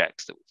of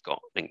projects that we've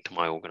got linked to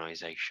my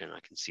organization.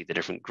 I can see the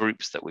different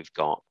groups that we've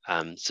got.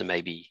 So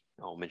maybe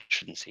I'm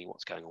interested in seeing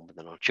what's going on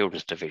within our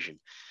children's division.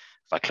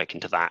 If I click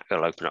into that,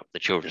 it'll open up the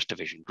children's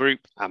division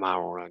group. My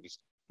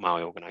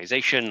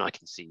organization, I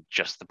can see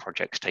just the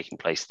projects taking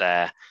place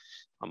there.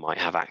 I might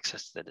have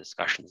access to the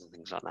discussions and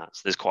things like that.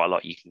 So there's quite a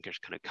lot you can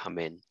just kind of come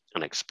in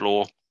and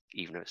explore,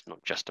 even if it's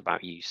not just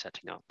about you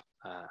setting up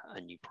a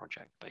new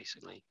project,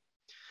 basically.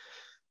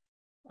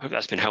 I hope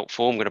that's been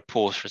helpful. I'm going to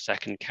pause for a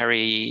second.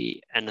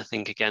 Kerry,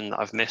 anything again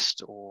that I've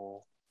missed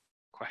or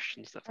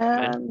questions that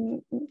have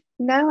come in?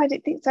 No, I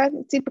don't think so. I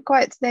think super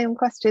quiet today on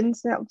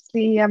questions. So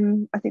obviously, I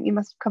think you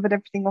must have covered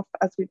everything off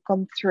as we've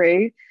gone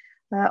through.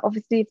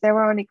 Obviously, if there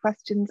are any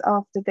questions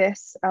after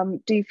this,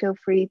 do feel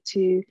free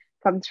to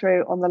come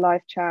through on the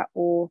live chat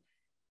or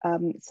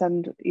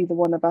send either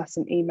one of us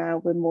an email.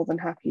 We're more than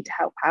happy to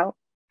help out.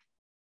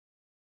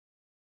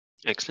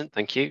 Excellent,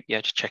 thank you.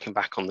 Yeah, just checking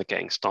back on the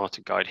getting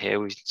started guide here.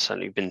 We've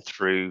certainly been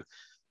through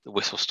the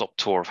whistle-stop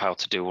tour of how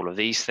to do all of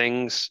these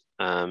things,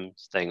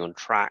 staying on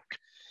track,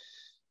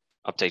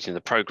 updating the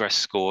progress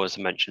score. As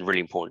I mentioned, really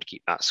important to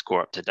keep that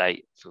score up to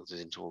date,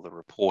 filters into all the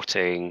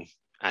reporting,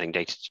 adding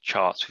data to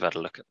charts. We've had a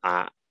look at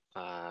that,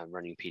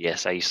 running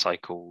PDSA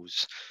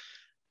cycles.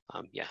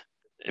 Yeah,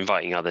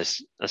 inviting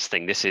others. That's the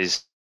thing. This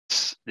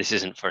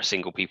isn't for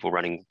single people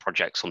running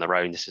projects on their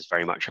own. This is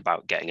very much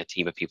about getting a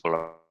team of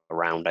people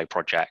around a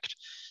project.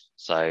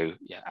 So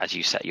yeah, as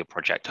you set your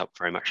project up,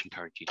 very much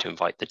encourage you to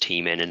invite the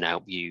team in and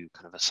help you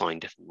kind of assign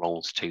different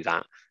roles to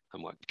that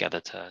and work together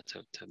to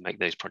make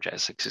those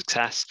projects a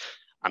success.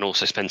 And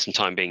also spend some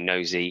time being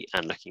nosy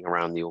and looking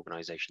around the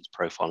organization's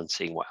profile and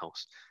seeing what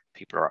else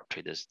people are up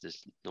to. There's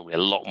normally a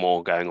lot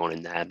more going on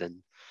in there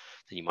than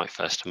you might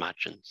first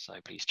imagine. So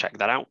please check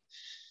that out.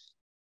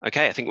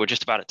 Okay, I think we're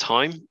just about at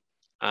time.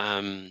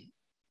 And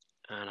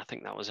I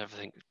think that was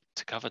everything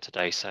to cover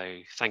today. So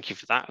thank you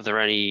for that. If there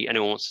are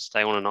anyone wants to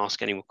stay on and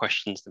ask any more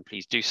questions, then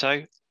please do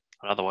so.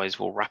 Otherwise,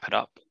 we'll wrap it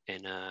up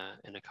in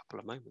a couple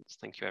of moments.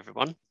 Thank you,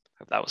 everyone.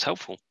 Hope that was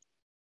helpful.